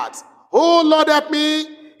heart. Oh Lord, help me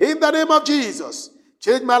in the name of Jesus.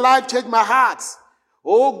 Change my life, change my heart.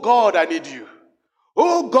 Oh God, I need you.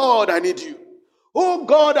 Oh God, I need you. Oh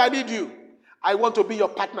God, I need you. I want to be your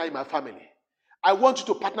partner in my family. I want you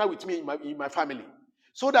to partner with me in my family.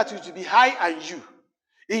 So that it will be high on you.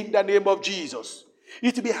 In the name of Jesus.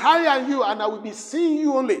 It will be high on you, and I will be seeing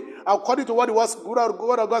you only. According to what the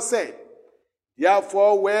word of God said.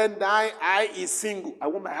 Therefore, when thy eye is single, I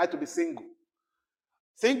want my eye to be single.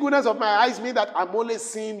 Singleness of my eyes means that I'm only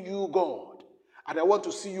seeing you, God. And I want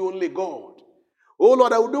to see you only, God. Oh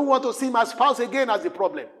Lord, I don't want to see my spouse again as the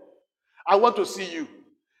problem. I want to see you.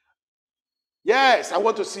 Yes, I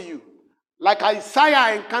want to see you. Like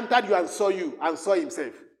Isaiah encountered you and saw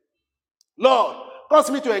himself. Lord, cause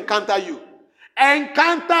me to encounter you.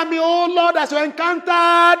 Encounter me, oh Lord, as you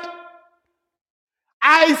encountered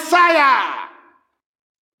Isaiah.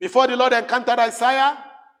 Before the Lord encountered Isaiah,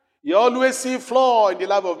 you always see flaw in the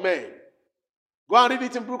life of man. Go and read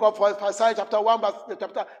it in the book of Isaiah chapter 1,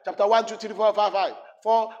 chapter 1, 2, 3, 4, 5, 5.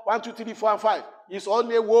 1, 2, 3, 4, and 5. It's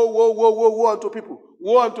only woe unto people.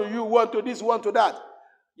 Woe unto you, woe unto this, woe unto that.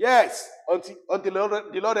 Yes, until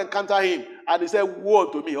the Lord encountered him. And he said, woe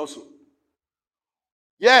unto me also.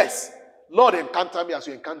 Yes, Lord, encounter me as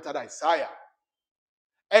you encountered Isaiah.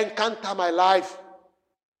 Encounter my life.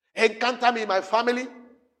 Encounter me in my family.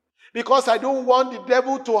 Because I don't want the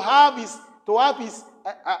devil to have his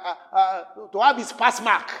pass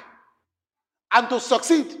mark. And to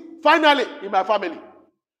succeed, finally, in my family.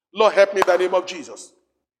 Lord, help me in the name of Jesus.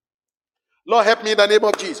 Lord, help me in the name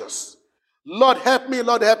of Jesus. Lord, help me,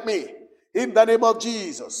 Lord, help me. In the name of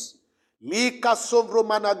Jesus. Lika sombro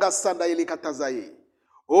managasanda ilikatazaye.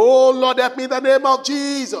 Oh Lord, help me in the name of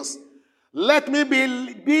Jesus. Let me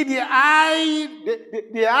be the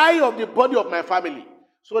eye of the body of my family,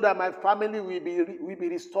 so that my family will be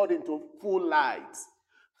restored into full light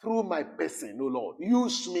through my person, oh Lord.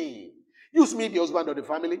 Use me. Use me, the husband of the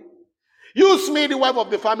family. Use me, the wife of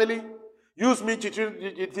the family. Use me,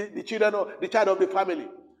 the child of the family.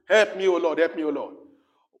 Help me, oh Lord. Help me, oh Lord.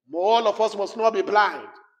 All of us must not be blind.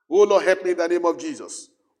 Oh Lord, help me in the name of Jesus.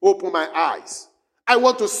 Open my eyes. I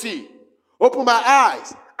want to see. Open my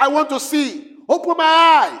eyes. I want to see. Open my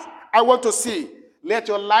eyes. I want to see. Let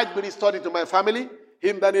your light be restored into my family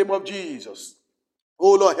in the name of Jesus.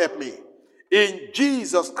 Oh Lord, help me. In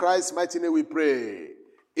Jesus Christ's mighty name we pray.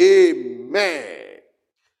 Amen.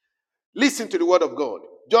 Listen to the word of God.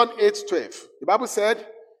 John 8:12. The Bible said,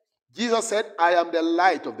 Jesus said, I am the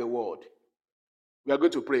light of the world. We are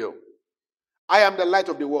going to pray. I am the light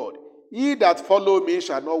of the world. He that follow me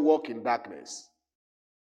shall not walk in darkness,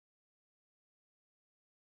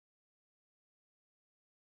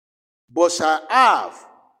 but shall have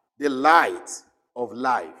the light of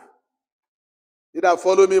life. He that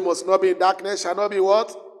follow me must not be in darkness, shall not be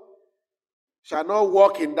what? Shall not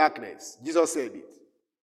walk in darkness. Jesus said it.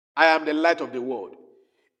 I am the light of the world.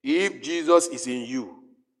 If Jesus is in you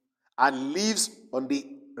and lives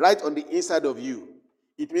right on the inside of you,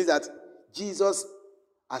 it means that Jesus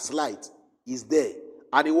as light is there,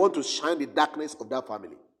 and he wants to shine the darkness of that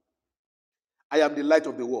family. I am the light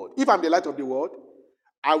of the world. If I'm the light of the world,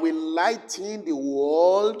 I will lighten the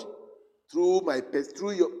world through my person.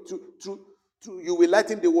 You will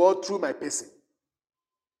lighten the world through my person.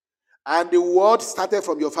 And the world started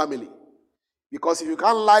from your family. Because if you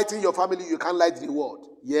can't lighten your family, you can't light the world.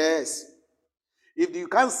 Yes. If you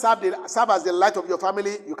can't serve as the light of your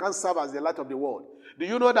family, you can't serve as the light of the world. Do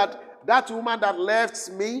you know that woman that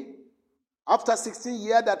left me after 16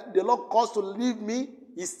 years, that the Lord caused to leave me,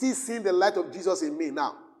 is still seeing the light of Jesus in me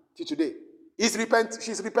now, till today. She's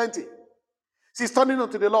repenting. She's turning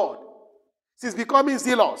unto the Lord. She's becoming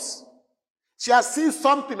zealous. She has seen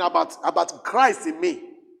something about Christ in me.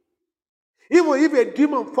 Even if a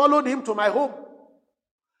demon followed him to my home,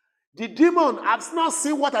 the demon has not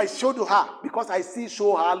seen what I showed to her, because I still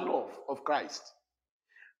show her love of Christ.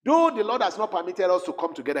 Though the Lord has not permitted us to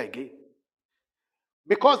come together again,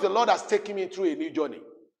 because the Lord has taken me through a new journey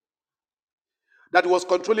that was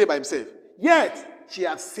controlled by himself. Yet, she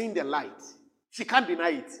has seen the light. She can't deny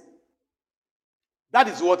it. That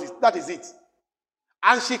is it.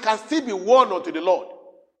 And she can still be won unto the Lord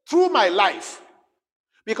through my life.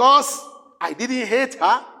 Because I didn't hate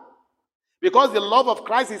her. Because the love of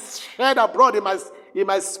Christ is shed abroad in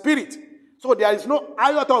my spirit. So there is no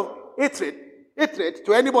iota of hatred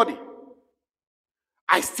to anybody.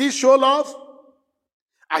 I still show love.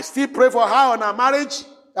 I still pray for her on her marriage.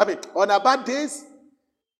 On her bad days.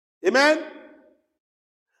 Amen.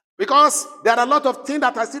 Because there are a lot of things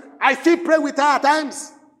that I still pray with her at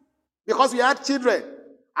times. Because we had children.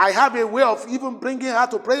 I have a way of even bringing her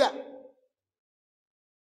to prayer.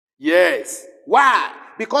 Yes. Why?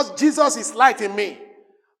 Because Jesus is light in me.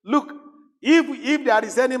 Look, if there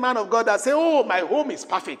is any man of God that say, oh, my home is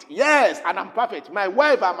perfect. Yes, and I'm perfect. My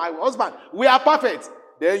wife and my husband, we are perfect.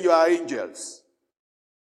 Then you are angels.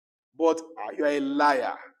 But you are a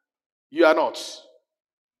liar. You are not.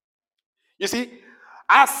 You see,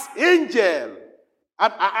 as angel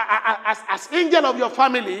of your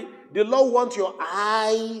family, the Lord wants your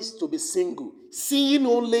eyes to be single, seeing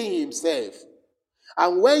only himself.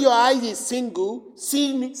 And when your eyes is single,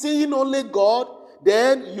 seeing only God,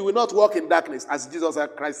 then you will not walk in darkness, as Jesus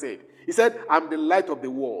Christ said. He said, I'm the light of the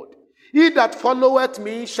world. He that followeth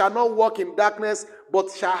me shall not walk in darkness, but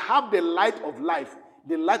shall have the light of life.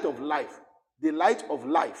 The light of life. The light of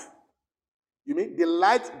life. You mean the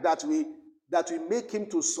light that will make him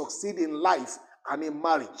to succeed in life and in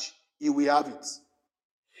marriage. He will have it.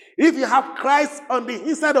 If you have Christ on the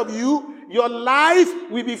inside of you, your life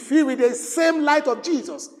will be filled with the same light of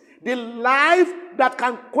Jesus. The life that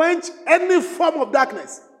can quench any form of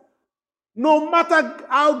darkness. No matter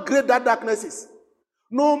how great that darkness is.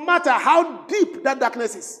 No matter how deep that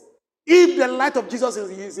darkness is. If the light of Jesus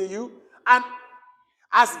is in you, and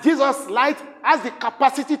as Jesus' light has the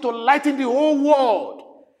capacity to lighten the whole world,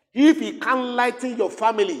 if he can't lighten your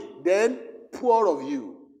family, then poor of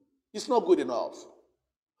you. It's not good enough.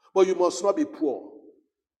 But you must not be poor.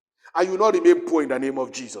 And you will not remain poor in the name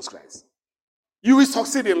of Jesus Christ. You will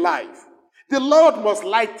succeed in life. The Lord must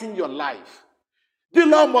lighten your life. The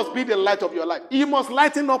Lord must be the light of your life. He must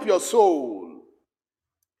lighten up your soul.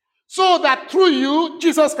 So that through you,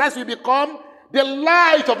 Jesus Christ will become the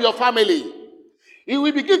light of your family. It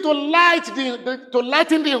will begin to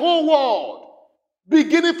lighten the whole world,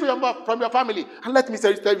 beginning from your family. And let me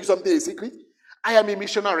tell you something, a secret. I am a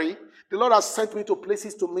missionary. The Lord has sent me to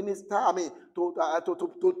places to minister,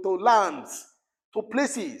 to lands, to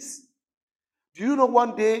places. Do you know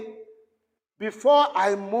one day, before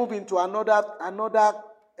I move into another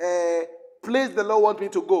place the Lord wants me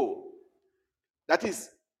to go, that is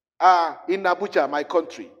in Abuja, my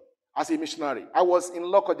country, as a missionary. I was in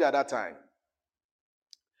Lokoja at that time.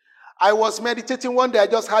 I was meditating one day. I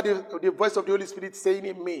just heard the voice of the Holy Spirit saying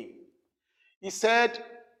in me. He said,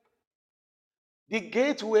 the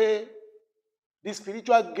gateway, the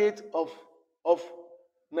spiritual gate of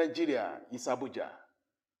Nigeria is Abuja.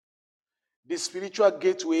 The spiritual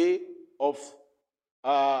gateway of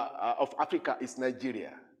Africa is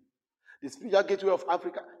Nigeria. The spiritual gateway of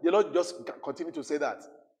Africa, the Lord just continued to say that.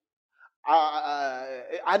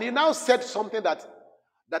 And he now said something that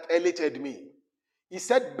elated me. He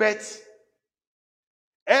said, but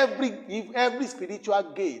every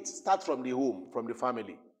spiritual gate starts from the home, from the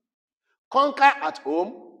family. Conquer at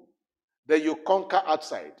home, then you conquer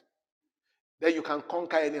outside. Then you can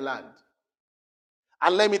conquer any land.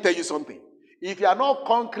 And let me tell you something. If you are not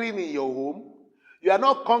conquering in your home, you are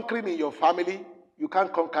not conquering in your family, you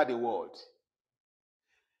can't conquer the world.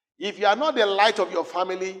 If you are not the light of your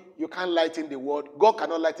family, you can't lighten the world. God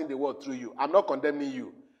cannot lighten the world through you. I'm not condemning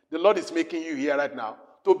you. The Lord is making you here right now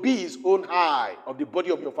to be his own eye of the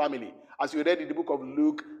body of your family. As you read in the book of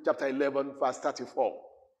Luke, chapter 11, verse 34.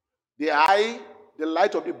 The eye, the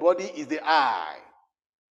light of the body is the eye.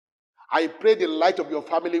 I pray the light of your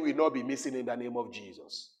family will not be missing in the name of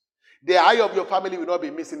Jesus. The eye of your family will not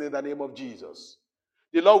be missing in the name of Jesus.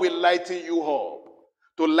 The Lord will lighten you up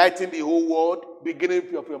to lighten the whole world,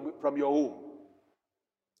 beginning from your home.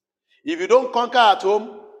 If you don't conquer at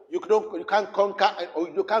home, you can't conquer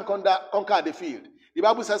at the field. The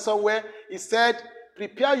Bible says somewhere, it said,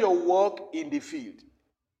 prepare your work in the field.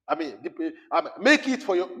 Make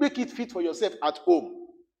it fit for yourself at home.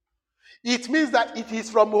 It means that it is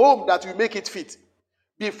from home that you make it fit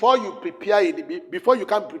before you prepare it, before you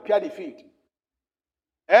can prepare the field.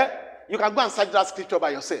 You can go and search that scripture by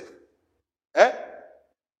yourself.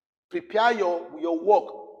 Prepare your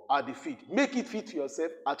work at the field. Make it fit for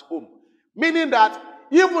yourself at home. Meaning that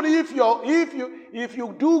even if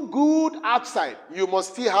you do good outside, you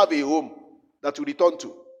must still have a home that you return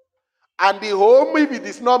to. And the home, if it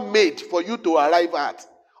is not made for you to arrive at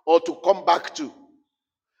or to come back to,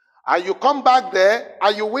 and you come back there,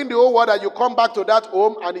 and you win the whole world, and you come back to that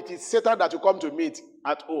home, and it is Satan that you come to meet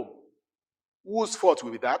at home. Whose fault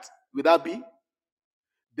will that be?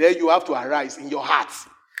 There you have to arise in your heart.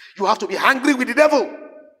 You have to be angry with the devil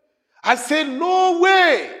and say, no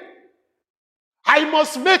way. I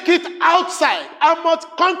must make it outside. I must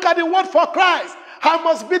conquer the world for Christ. I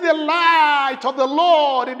must be the light of the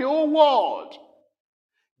Lord in the whole world.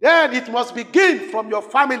 Then it must begin from your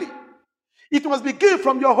family. It must begin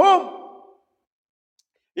from your home.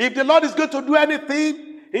 If the Lord is going to do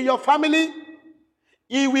anything in your family,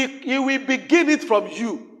 He will begin it from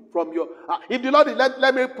you. If the Lord is,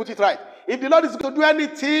 let me put it right. If the Lord is going to do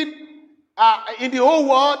anything in the whole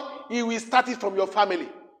world, He will start it from your family.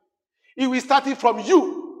 He will start it from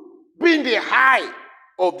you, being the eye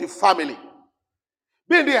of the family,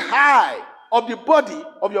 being the eye of the body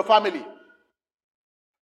of your family.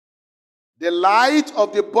 The light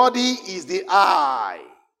of the body is the eye.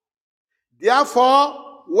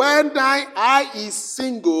 Therefore, when thy eye is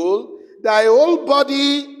single, thy whole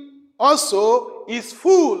body also is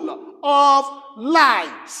full of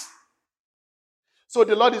light. So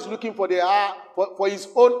the Lord is looking for the eye, for his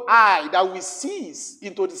own eye that will sees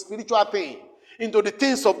into the spiritual thing, into the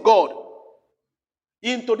things of God,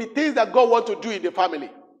 into the things that God wants to do in the family.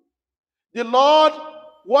 The Lord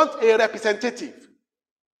wants a representative.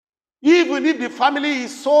 Even if the family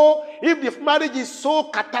is if the marriage is so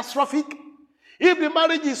catastrophic, if the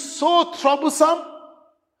marriage is so troublesome,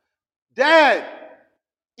 then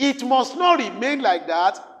it must not remain like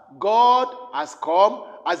that. God has come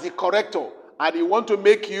as the corrector, and He wants to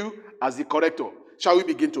make you as the corrector. Shall we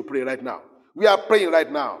begin to pray right now? We are praying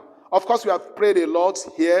right now. Of course, we have prayed a lot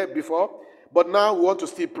here before, but now we want to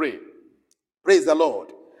still pray. Praise the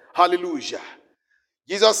Lord. Hallelujah.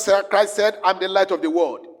 Jesus Christ said, I'm the light of the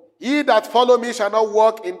world. He that follow me shall not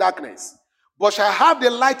walk in darkness, but shall have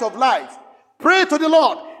the light of life. Pray to the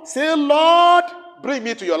Lord. Say, Lord, bring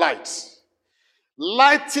me to your light.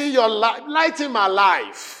 Lighten your light, lighten my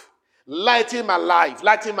life. Lighten my life,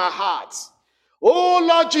 lighten my heart. Oh,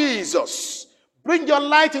 Lord Jesus, bring your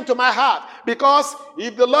light into my heart. Because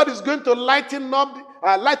if the Lord is going to lighten up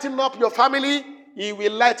lighten up your family, he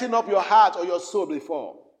will lighten up your heart or your soul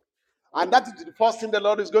before. And that is the first thing the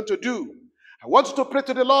Lord is going to do. I want you to pray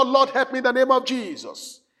to the Lord, Lord, help me in the name of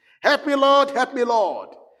Jesus. Help me, Lord, help me, Lord.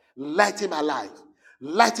 Lighten my life.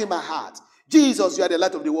 Lighten my heart. Jesus, you are the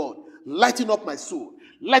light of the world. Lighten up my soul.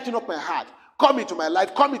 Lighten up my heart. Come into my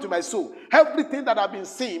life. Come into my soul. Everything that I've been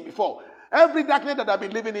seeing before. Every darkness that I've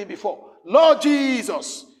been living in before. Lord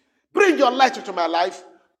Jesus, bring your light into my life.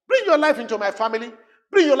 Bring your life into my family.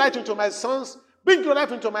 Bring your light into my sons. Bring your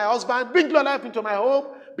life into my husband. Bring your life into my home.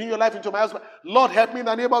 Bring your life into my husband. Lord, help me in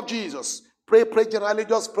the name of Jesus. Pray generally.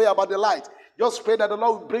 Just pray about the light. Just pray that the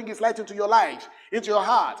Lord will bring his light into your life, into your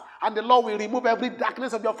heart. And the Lord will remove every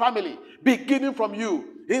darkness of your family, beginning from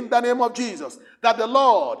you, in the name of Jesus. That the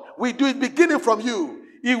Lord will do it beginning from you.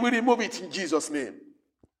 He will remove it in Jesus' name.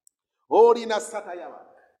 Oh,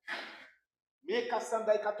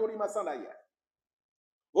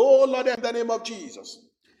 Lord, in the name of Jesus.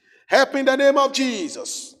 Help in the name of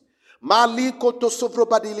Jesus. Maliko to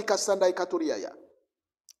sovrobadilika sandai katuriaya.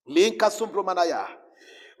 Linka sumbromanaya.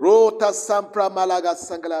 Rota sampra malaga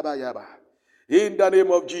sangalabayaba. In the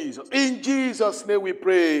name of Jesus. In Jesus' name we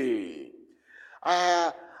pray.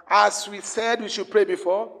 As we said, we should pray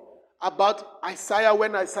before about Isaiah,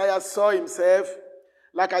 when Isaiah saw himself,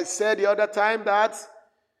 like I said the other time, that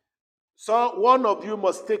so one of you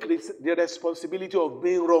must take the responsibility of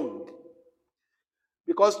being wrong.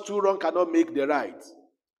 Because two wrong cannot make the right.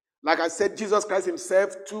 Like I said, Jesus Christ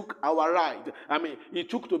himself took our right. He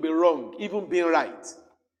took to be wrong, even being right,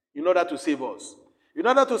 in order to save us. In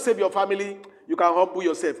order to save your family, you can humble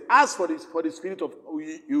yourself. Ask for the spirit of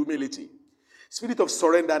humility, spirit of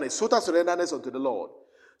surrenderness, total surrenderness unto the Lord.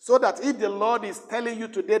 So that if the Lord is telling you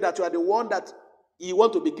today that you are the one that he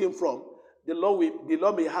wants to begin from, the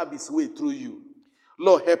Lord may have his way through you.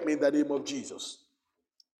 Lord, help me in the name of Jesus.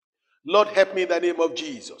 Lord, help me in the name of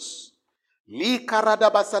Jesus.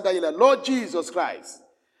 Lord Jesus Christ,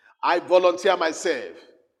 I volunteer myself,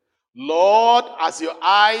 Lord, as your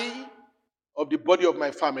eye of the body of my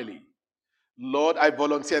family. Lord, I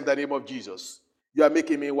volunteer in the name of Jesus. You are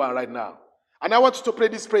making me one right now. And I want you to pray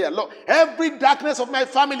this prayer. Lord, every darkness of my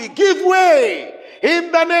family, give way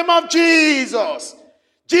in the name of Jesus.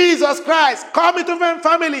 Jesus Christ, come into my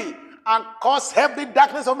family and cause every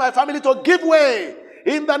darkness of my family to give way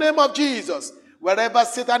in the name of Jesus. Wherever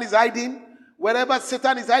Satan is hiding, with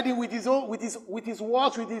his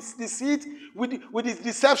words, with his deceit, with his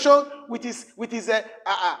deception, with his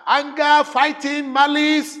anger, fighting,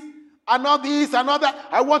 malice, and all this and all that,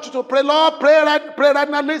 I want you to pray, Lord, pray right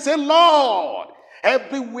now. Say, Lord,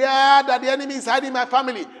 everywhere that the enemy is hiding my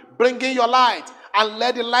family, bring in your light and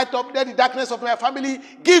let the darkness of my family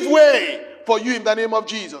give way for you in the name of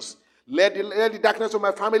Jesus. Let the darkness of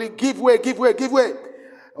my family give way.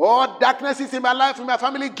 All darknesses in my life, in my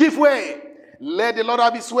family, give way. Let the Lord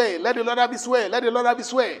have his way. Let the Lord have his way. Let the Lord have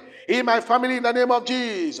his way in my family in the name of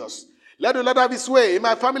Jesus. Let the Lord have his way in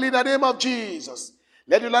my family in the name of Jesus.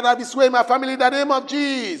 Let the Lord have his way in my family in the name of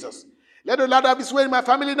Jesus. Let the Lord have his way in my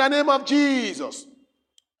family in the name of Jesus.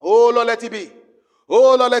 Oh Lord, let it be.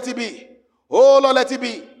 Oh Lord, let it be. Oh Lord, let it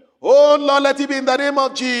be. Oh Lord, let it be in the name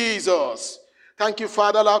of Jesus. Thank you,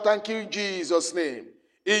 Father, Lord. Thank you in Jesus' name.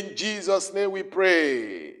 In Jesus' name we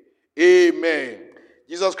pray. Amen.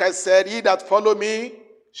 Jesus Christ said, "Ye that follow me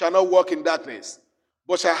shall not walk in darkness,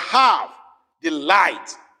 but shall have the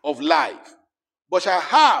light of life." But shall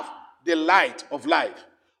have the light of life.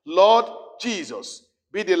 Lord Jesus,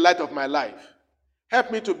 be the light of my life.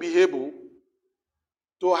 Help me to be able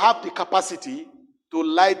to have the capacity to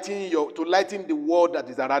lighten the world that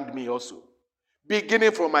is around me also,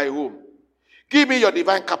 beginning from my home. Give me your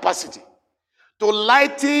divine capacity to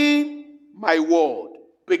lighten my world,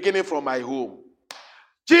 beginning from my home.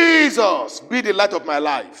 Jesus, be the light of my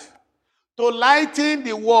life, to lighten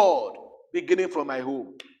the world, beginning from my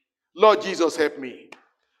home. Lord Jesus, help me.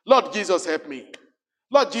 Lord Jesus, help me.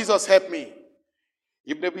 Lord Jesus, help me.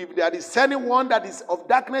 If there is anyone that is of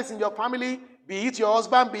darkness in your family, be it your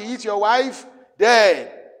husband, be it your wife, then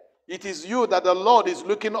it is you that the Lord is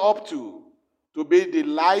looking up to be the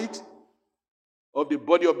light of the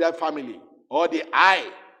body of that family, or the eye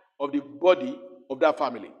of the body of that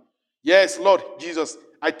family. Yes, Lord Jesus,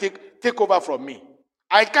 I take over from me.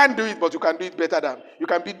 I can't do it, but you can do it better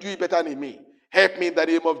than me. Help me in the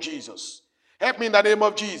name of Jesus. Help me in the name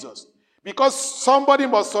of Jesus. Because somebody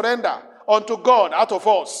must surrender unto God out of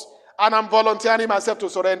us. And I'm volunteering myself to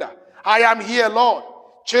surrender. I am here, Lord.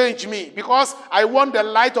 Change me. Because I want the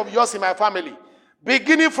light of yours in my family.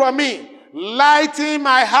 Beginning from me, lighting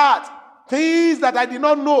my heart. Things that I did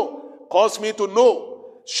not know, cause me to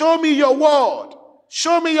know. Show me your word.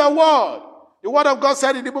 Show me your word. The word of God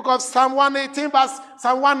said in the book of Psalm 119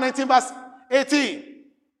 verse 18,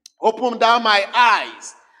 open thou my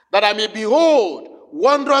eyes, that I may behold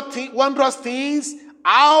wondrous things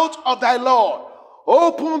out of thy Lord.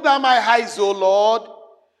 Open thou my eyes, O Lord.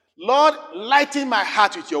 Lord, lighten my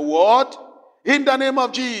heart with your word. In the name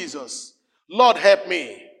of Jesus. Lord, help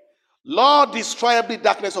me. Lord, destroy every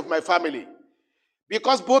darkness of my family.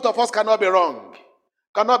 Because both of us cannot be wrong.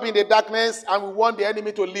 Cannot be in the darkness, and we want the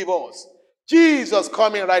enemy to leave us. Jesus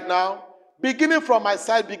coming right now. Beginning from my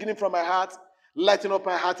side, beginning from my heart. Lighten up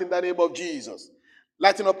my heart in the name of Jesus.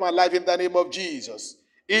 Lighten up my life in the name of Jesus.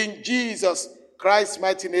 In Jesus Christ's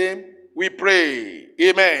mighty name, we pray.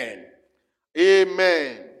 Amen.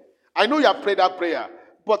 Amen. I know you have prayed that prayer,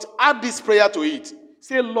 but add this prayer to it.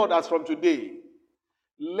 Say, Lord, as from today,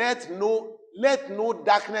 let no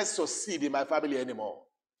darkness succeed in my family anymore.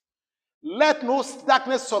 Let no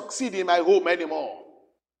darkness succeed in my home anymore.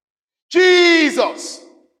 Jesus,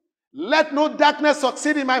 let no darkness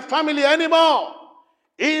succeed in my family anymore.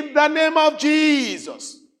 In the name of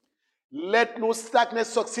Jesus. Let no darkness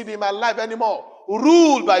succeed in my life anymore.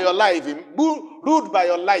 Ruled by your life, ruled by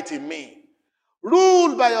your light in me.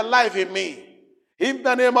 Ruled by your life in me. In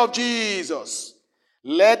the name of Jesus.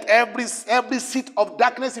 Let every seat of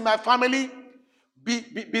darkness in my family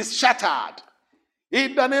be shattered.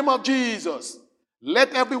 In the name of Jesus.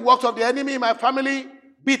 Let every work of the enemy in my family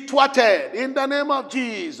be thwarted. In the name of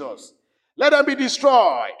Jesus. Let them be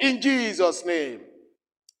destroyed. In Jesus' name.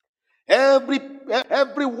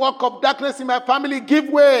 Every work of darkness in my family give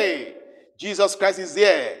way. Jesus Christ is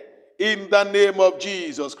here. In the name of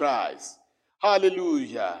Jesus Christ.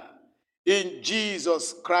 Hallelujah. In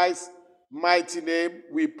Jesus Christ's mighty name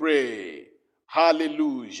we pray.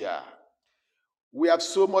 Hallelujah. We have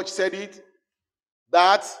so much said it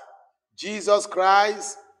that Jesus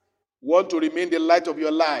Christ wants to remain the light of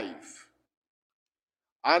your life.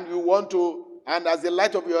 And as the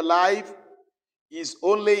light of your life, is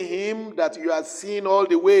only him that you are seeing all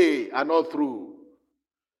the way and all through.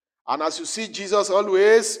 And as you see Jesus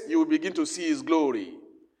always, you will begin to see his glory.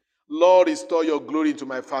 Lord, restore your glory into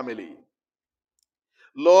my family.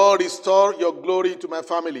 Lord, restore your glory into my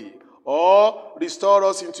family. Or restore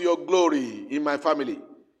us into your glory in my family.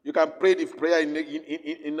 You can pray the prayer in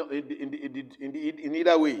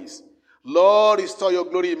either ways. Lord, restore your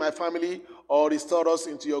glory in my family, or restore us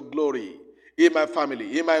into your glory in my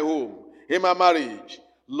family, in my home, in my marriage.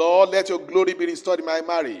 Lord, let your glory be restored in my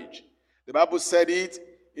marriage. The Bible said it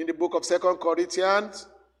in the book of 2 Corinthians,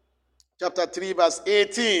 chapter 3, verse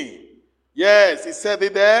 18. Yes, he said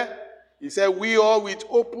it there. He said, we all with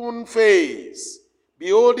open face,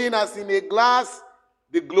 beholding as in a glass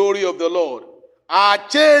the glory of the Lord, are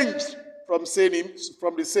changed from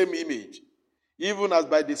the same image, even as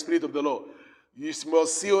by the Spirit of the Lord. You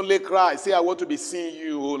must see only Christ. Say, I want to be seeing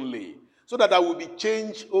you only. So that I will be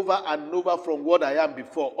changed over and over from what I am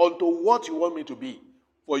before unto what you want me to be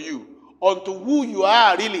for you. Unto who you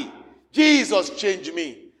are really. Jesus, change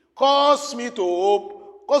me. Cause me to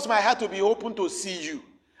hope. Cause my heart to be open to see you.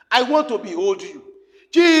 I want to behold you.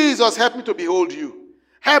 Jesus, help me to behold you.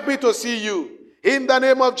 Help me to see you. In the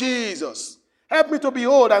name of Jesus. Help me to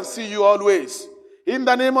behold and see you always. In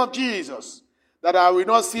the name of Jesus. That I will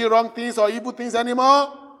not see wrong things or evil things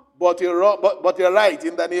anymore, but you're right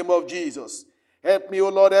in the name of Jesus. Help me, O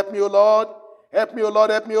Lord, help me, O Lord. Help me, O Lord,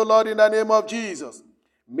 help me, O Lord, in the name of Jesus.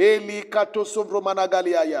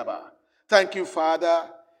 Thank you, Father.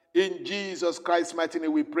 In Jesus Christ's mighty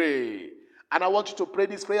name we pray. And I want you to pray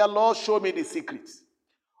this prayer. Lord, show me the secrets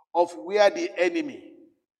of where the enemy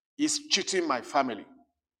is cheating my family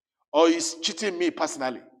or is cheating me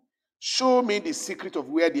personally. Show me the secret of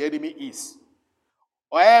where the enemy is.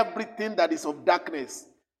 Or everything that is of darkness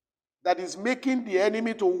that is making the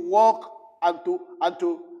enemy to walk and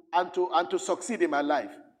to succeed in my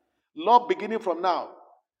life. Lord, beginning from now,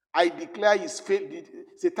 I declare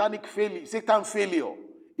Satan failure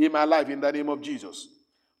in my life in the name of Jesus.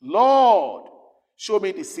 Lord, show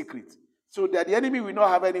me the secret so that the enemy will not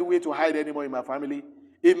have any way to hide anymore in my family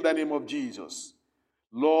in the name of Jesus.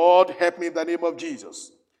 Lord, help me in the name of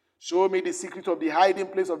Jesus. Show me the secret of the hiding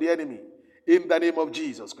place of the enemy in the name of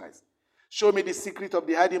Jesus Christ. Show me the secret of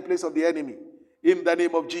the hiding place of the enemy in the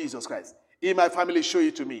name of Jesus Christ. In my family, show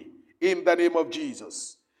it to me in the name of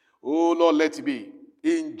Jesus. Oh Lord, let it be.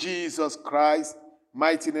 In Jesus Christ's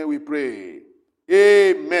mighty name we pray.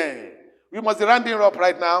 Amen. We must be rounding up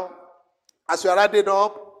right now. As we are rounding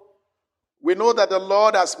up, we know that the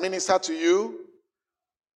Lord has ministered to you.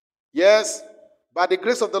 Yes, by the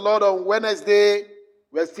grace of the Lord, on Wednesday,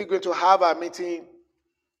 we're still going to have our meeting.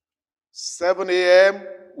 7 a.m.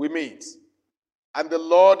 we meet. And the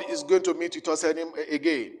Lord is going to meet with us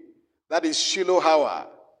again. That is Shiloh Hour.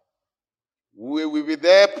 We will be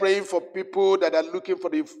there praying for people that are looking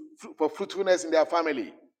for fruitfulness in their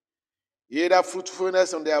family. Either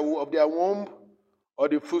fruitfulness of their womb or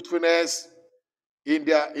the fruitfulness in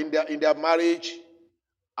their marriage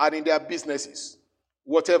and in their businesses.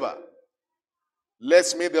 Whatever.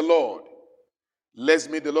 Let's meet the Lord. Let's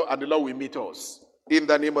meet the Lord, and the Lord will meet us. In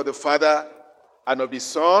the name of the Father, and of the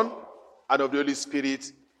Son, and of the Holy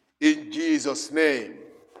Spirit, in Jesus' name.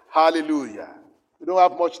 Hallelujah. We don't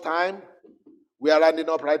have much time. We are rounding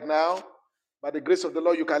up right now. By the grace of the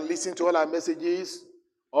Lord, you can listen to all our messages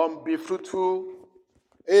on Be Fruitful,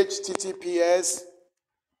 https,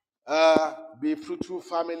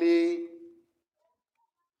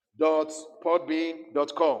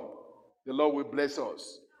 befruitfulfamily.podbean.com. The Lord will bless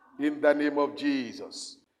us in the name of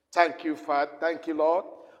Jesus. Thank you, Father. Thank you, Lord.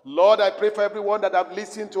 Lord, I pray for everyone that have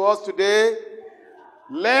listened to us today.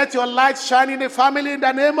 Let your light shine in the family in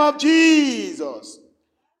the name of Jesus.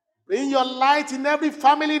 Bring your light in every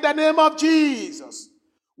family in the name of Jesus.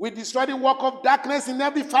 We destroy the work of darkness in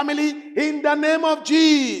every family in the name of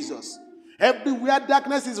Jesus. Everywhere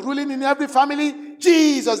darkness is ruling in every family,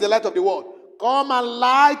 Jesus, the light of the world, come and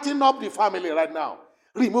lighten up the family right now.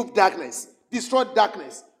 Remove darkness. Destroy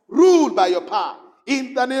darkness. Rule by your power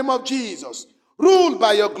in the name of Jesus. Rule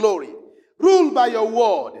by your glory. Rule by your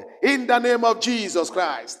word in the name of Jesus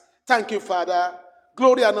Christ. Thank you, Father.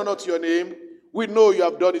 Glory and honor to your name. We know you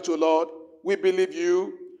have done it, O Lord. We believe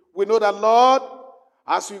you. We know that, Lord,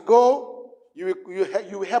 as we go, you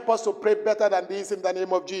will help us to pray better than this in the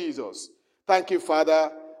name of Jesus. Thank you,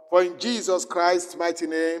 Father. For in Jesus Christ's mighty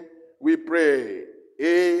name, we pray.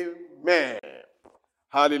 Amen.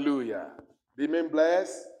 Hallelujah. Remain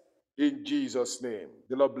blessed in Jesus' name.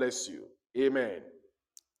 The Lord bless you. Amen.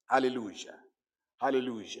 Hallelujah.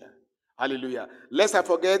 Hallelujah. Hallelujah. Lest I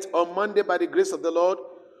forget, on Monday, by the grace of the Lord,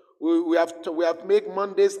 we have made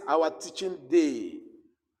Mondays our teaching day.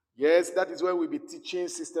 Yes, that is when we'll be teaching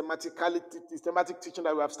systematic teaching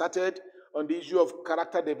that we have started on the issue of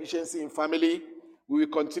character deficiency in family. We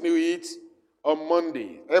will continue it on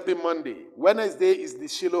Monday, every Monday. Wednesday is the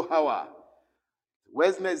Shiloh Hour.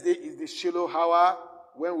 Wednesday is the Shiloh Hour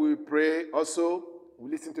when we pray also.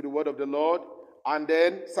 We listen to the word of the Lord. And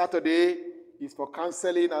then Saturday is for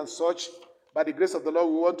counseling and such. By the grace of the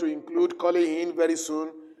Lord, we want to include calling in very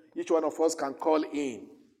soon. Each one of us can call in.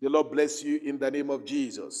 The Lord bless you in the name of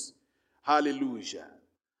Jesus. Hallelujah.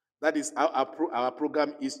 That is how our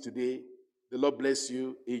program is today. The Lord bless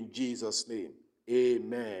you in Jesus' name.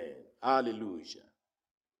 Amen. Hallelujah.